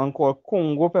there's one called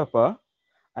Congo pepper,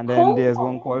 and then there's Congo.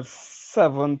 one called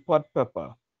seven pot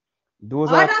pepper.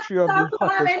 Those I are don't three think of I the could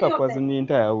have hottest any of peppers them. in the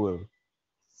entire world.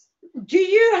 Do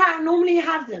you normally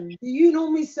have them? Do you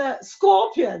normally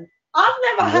scorpion? I've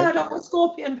never Yep, heard of a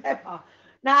scorpion pepper.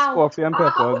 Now, scorpion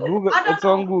pepper. Google. I don't It's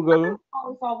know. on I Google. don't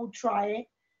know if I would try it.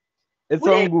 It's Would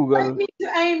on it take Google. me to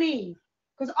A&E?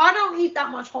 Because I don't eat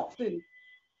that much hot food.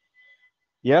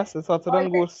 Yes, it's hotter Oh, than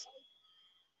yeah. ghost.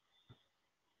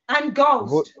 And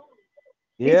Go. ghost.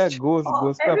 It's Yeah, too ghost. hot.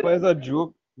 Ghost pepper is a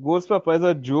joke. Ghost pepper is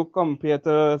a joke compared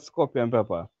to scorpion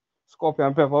pepper.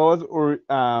 Scorpion pepper was, or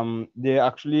they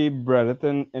actually bred it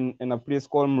in a place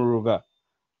called Muruga.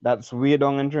 That's way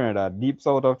down in Trinidad, deep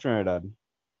south of Trinidad.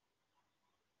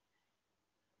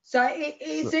 So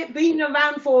is So it been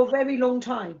around for a very long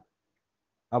time?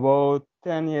 about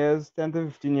 10 years, 10 to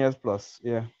 15 years plus.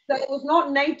 Yeah. So it was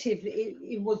not native.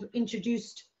 It was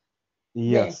introduced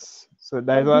there. Yes. So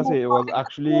So that's why I you will say find a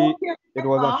scorpion it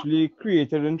was pepper. actually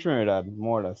created in Trinidad,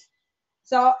 more or less.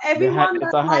 So everyone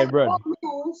It's that a likes hot hybrid.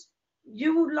 meals,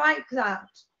 you would like that.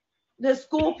 The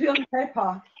scorpion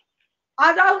pepper.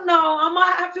 I don't know. I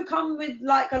might have to come with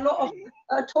like a lot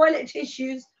of toilet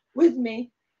tissues with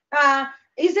me. Uh,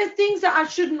 is there things that I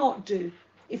should not do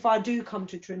if I do come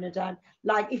to Trinidad?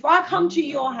 Like if I come to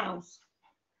your house,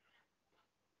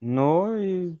 No,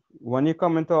 when you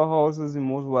come into our house is the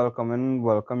most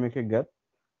welcome you can get.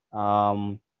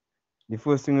 Um, the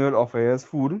first thing we'll offer you is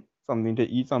food, something to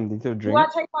eat, something to do I drink.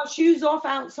 take my shoes off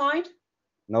outside?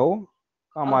 No,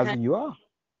 come as Okay, you are.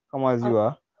 Come as you okay,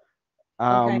 are.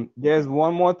 okay. There's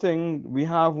one more thing. We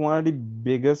have one of the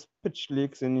biggest pitch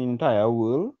lakes in the entire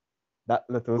world. That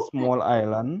little Okay. small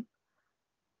island.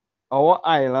 Our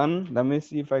island. Let me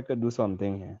see if I could do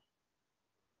something here.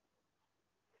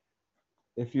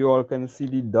 If you all can see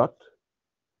the dot,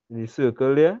 the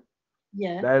circle there,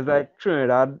 Yeah, that is like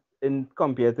Trinidad in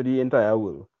compared to the entire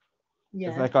world.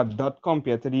 It's yeah. like a dot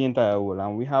compared to the entire world,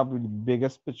 and we have the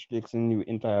biggest pitch lakes in the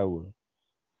entire world.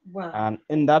 Wow. And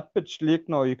in that pitch lake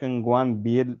now, you can go and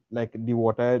bathe. Like the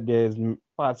water, there's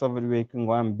parts of it where you can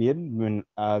go and bathe. When,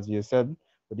 as you said,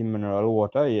 with the mineral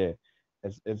water, yeah,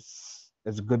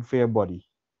 it's good for your body.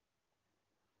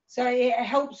 So it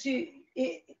helps you.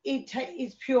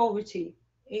 It's purity.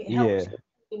 It helps Yeah,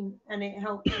 you, and it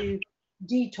helps you.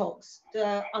 detox.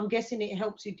 I'm guessing it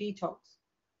helps you detox.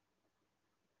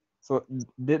 So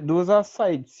those are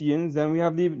sightseeing. Then we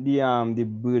have the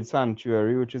bird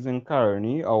sanctuary, which is in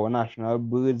Caroni. Our national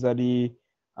birds are the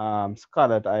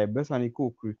scarlet ibis and the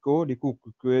cuckoo. The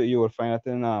cuckoo you will find it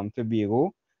in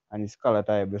Tobago, and the scarlet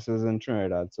ibis is in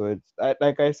Trinidad. So it's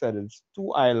like I said, it's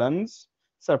two islands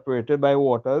separated by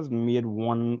waters, made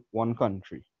one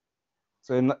country.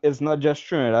 So it's not just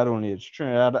Trinidad only; it's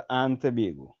Trinidad and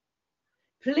Tobago.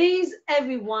 Please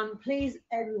everyone,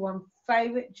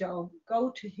 favorite Joe,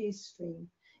 go to his stream.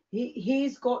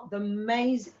 He's got the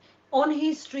maze on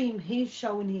his stream. He's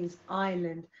showing his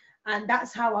island, and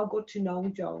that's how I got to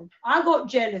know Joe. I got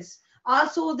jealous. I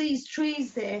saw these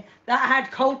trees there that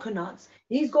had coconuts.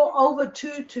 He's got over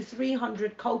 200 to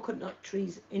 300 coconut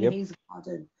trees in Yep. his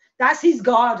garden. That's his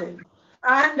garden,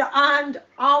 and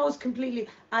I was completely.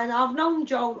 And I've known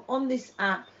Joe on this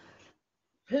app.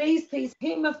 Please hit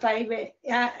him a favorite.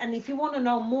 And if you want to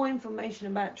know more information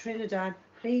about Trinidad,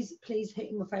 please hit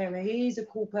him a favorite. He's a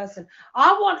cool person.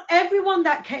 I want everyone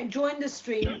that can join the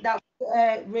stream that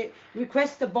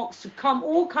request the box to come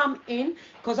in,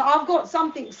 because I've got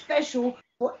something special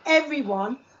for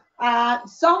everyone.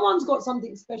 Someone's got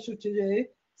something special to do.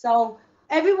 So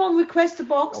everyone request the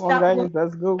box. Come on, guys,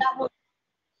 let's go. That was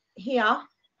here.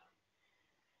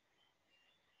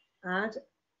 And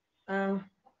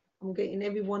I'm getting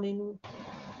everyone in,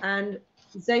 and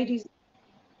Zadie's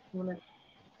and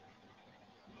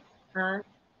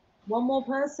one more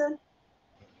person.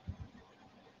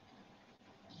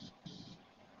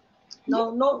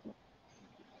 No,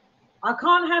 I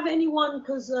can't have anyone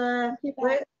because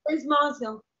where's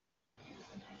Mazda?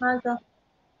 Mazda.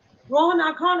 Ron,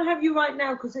 I can't have you right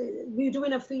now because we're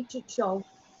doing a featured show.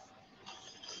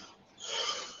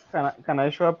 Can I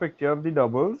show a picture of the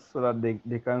doubles so that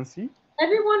they can see?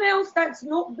 Everyone else that's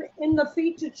not in the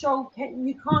featured show,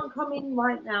 you can't come in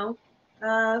right now.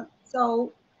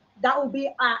 So that will be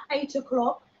at 8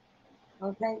 o'clock.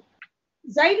 Okay.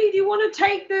 Zadie, do you want to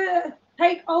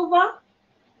take over?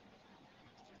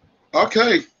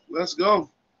 Okay, let's go.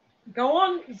 Go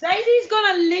on. Zadie's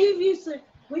gonna leave you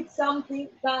with something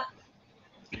that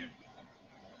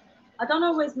I don't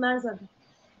know where's Mazza.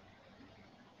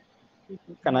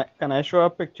 Can I show a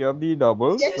picture of the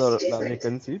doubles so that they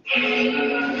can see?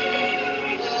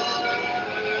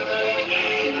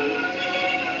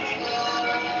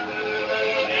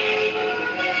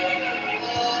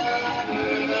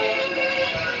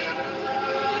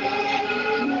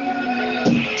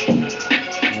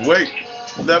 Wait,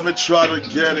 let me try to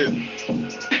get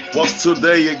it. What's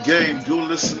today again? Good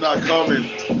listener coming.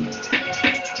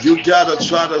 You gotta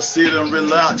try to sit and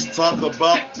relax, talk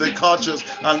about the cultures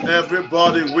and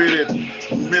everybody with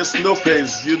it. Miss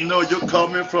Lopez, you know you're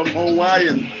coming from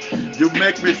Hawaiian. You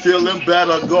make me feeling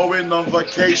better going on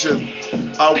vacation.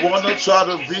 I wanna try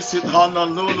to visit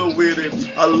Honolulu with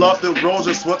it. I love the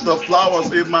roses with the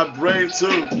flowers in my brain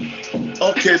too.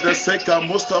 Okay, they say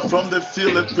Kamusta from the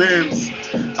Philippines.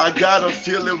 I got a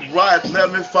feeling right,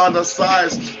 let me find a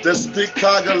size. They speak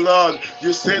Tagalog,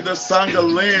 you say the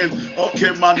Sangaline.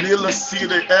 Okay, Manila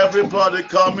City, everybody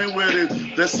coming with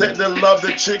it. They say they love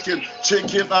the chicken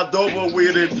adobo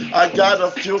with it. I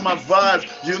gotta feel my vibe,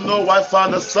 you know I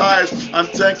found a size. And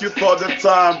thank you for the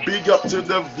time, big up to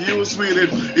the views with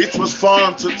it. It was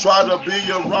fun to try to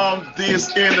be around this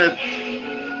in it.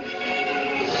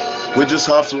 We just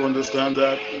have to understand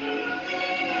that.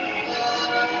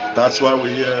 That's why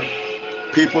we're here.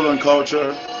 People and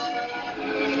culture.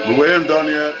 But we ain't done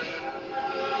yet.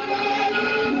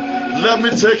 Let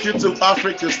me take you to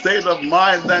Africa, state of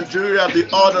mind, Nigeria, the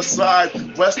other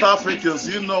side. West Africans,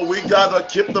 you know we gotta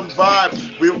keep them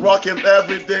vibe. We rocking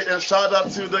every day and shout out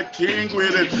to the king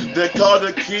with it. They call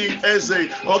the king Eze.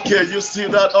 Okay, you see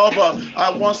that over.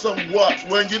 I want some what?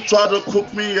 When you try to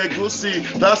cook me a goosey,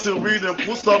 that's the reason.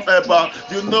 Put some eba.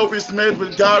 You know it's made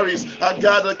with Gary's. I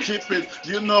gotta keep it.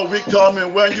 You know we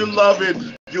coming when you love it.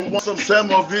 You want some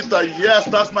semovita? Yes,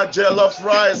 that's my jollof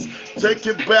rice. Take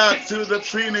it back to the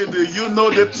Trinity. You know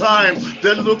the time.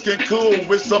 They're looking cool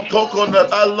with some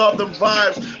coconut. I love them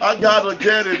vibes. I gotta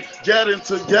get it. Getting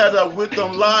together with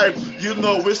them live. You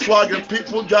know we're swagging.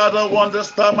 People gotta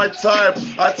understand my type.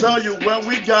 I tell you, when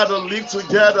we gotta live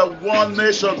together, one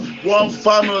nation, one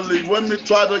family. When we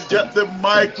try to get the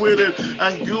mic with it.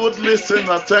 And good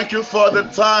listener, thank you for the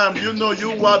time. You know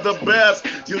you are the best.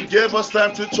 You gave us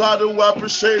time to try to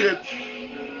appreciate it.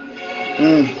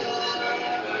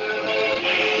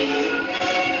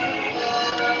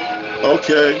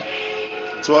 Okay,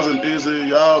 it wasn't easy.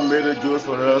 Y'all made it good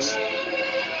for us.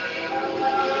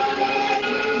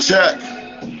 Check.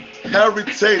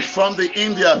 heritage from the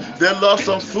India. They love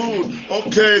some food.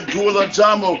 Okay, gula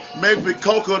jamu, made with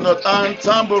coconut and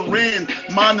tambourine.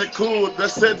 Manicool, they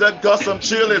say that got some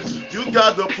chili. You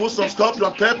got to put some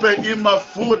scorpion pepper in my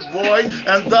food, boy,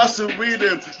 and that's the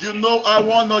reading. You know I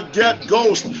wanna get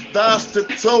ghost. That's the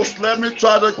toast. Let me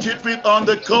try to keep it on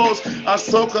the coast. And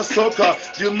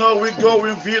soca, you know we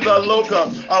going vida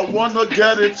loca. I wanna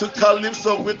get it to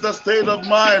calypso with the state of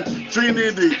mind.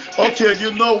 Trinity, okay,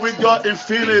 you know we got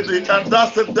infinity, and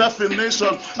that's the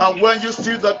definition. And when you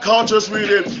see the cultures with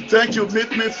it, thank you,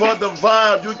 meet me for the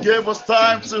vibe. You gave us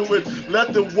time to it.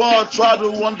 Let the world try to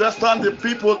understand the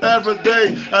people every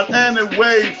day. And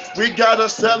anyway, we gotta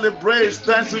celebrate,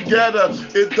 stand together.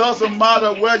 It doesn't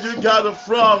matter where you got it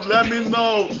from. Let me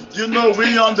know. You know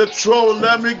we on the troll.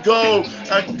 Let me go.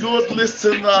 A good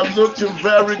listener, looking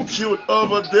very cute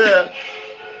over there.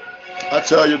 I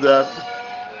tell you that.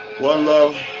 One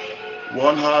love,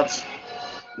 one heart,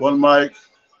 one mic.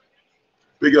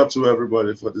 Big up to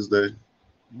everybody for this day.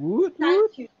 Woot,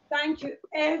 woot. Thank you,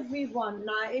 everyone.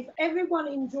 Now, if everyone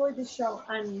enjoyed the show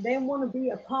and they want to be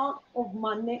a part of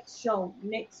my next show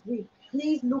next week,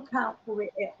 please look out for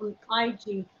it on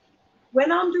IG.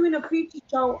 When I'm doing a feature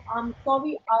show, I'm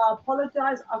sorry, I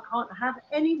apologize. I can't have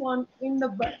anyone in the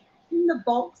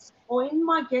box or in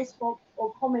my guest box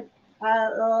or comment.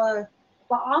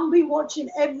 But I'll be watching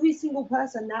every single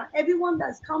person now. Everyone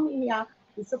that's coming here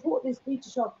to support this feature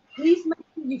show, please make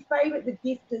sure you favorite the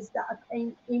gifters that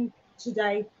came in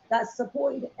today that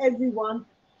supported everyone.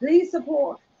 Please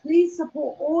support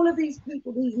all of these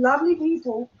people, these lovely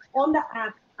people on the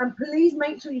app. And please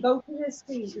make sure you go to the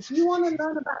screen. If you want to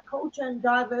learn about culture and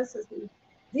diversity,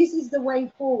 this is the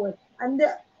way forward. And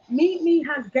Meet Me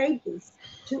has gave this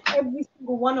to every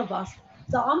single one of us.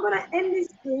 So I'm going to end this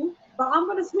stream, but I'm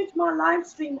going to switch my live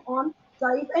stream on.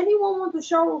 So if anyone wants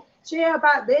to share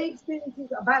about their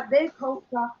experiences, about their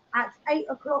culture at 8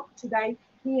 o'clock today,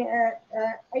 here,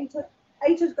 8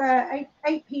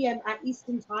 p.m. at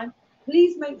Eastern Time,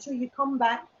 please make sure you come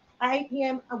back at 8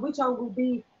 p.m., which I will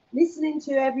be listening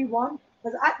to everyone.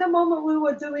 Because at the moment we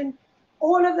were doing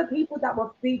all of the people that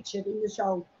were featured in the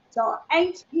show. So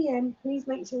 8 p.m., please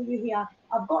make sure you're here.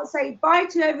 I've got to say bye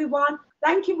to everyone.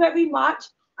 Thank you very much.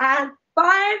 And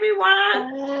bye,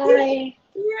 everyone. Bye.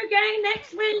 See you again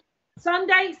next week,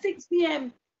 Sunday, 6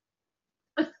 p.m.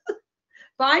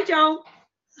 Bye, Joe.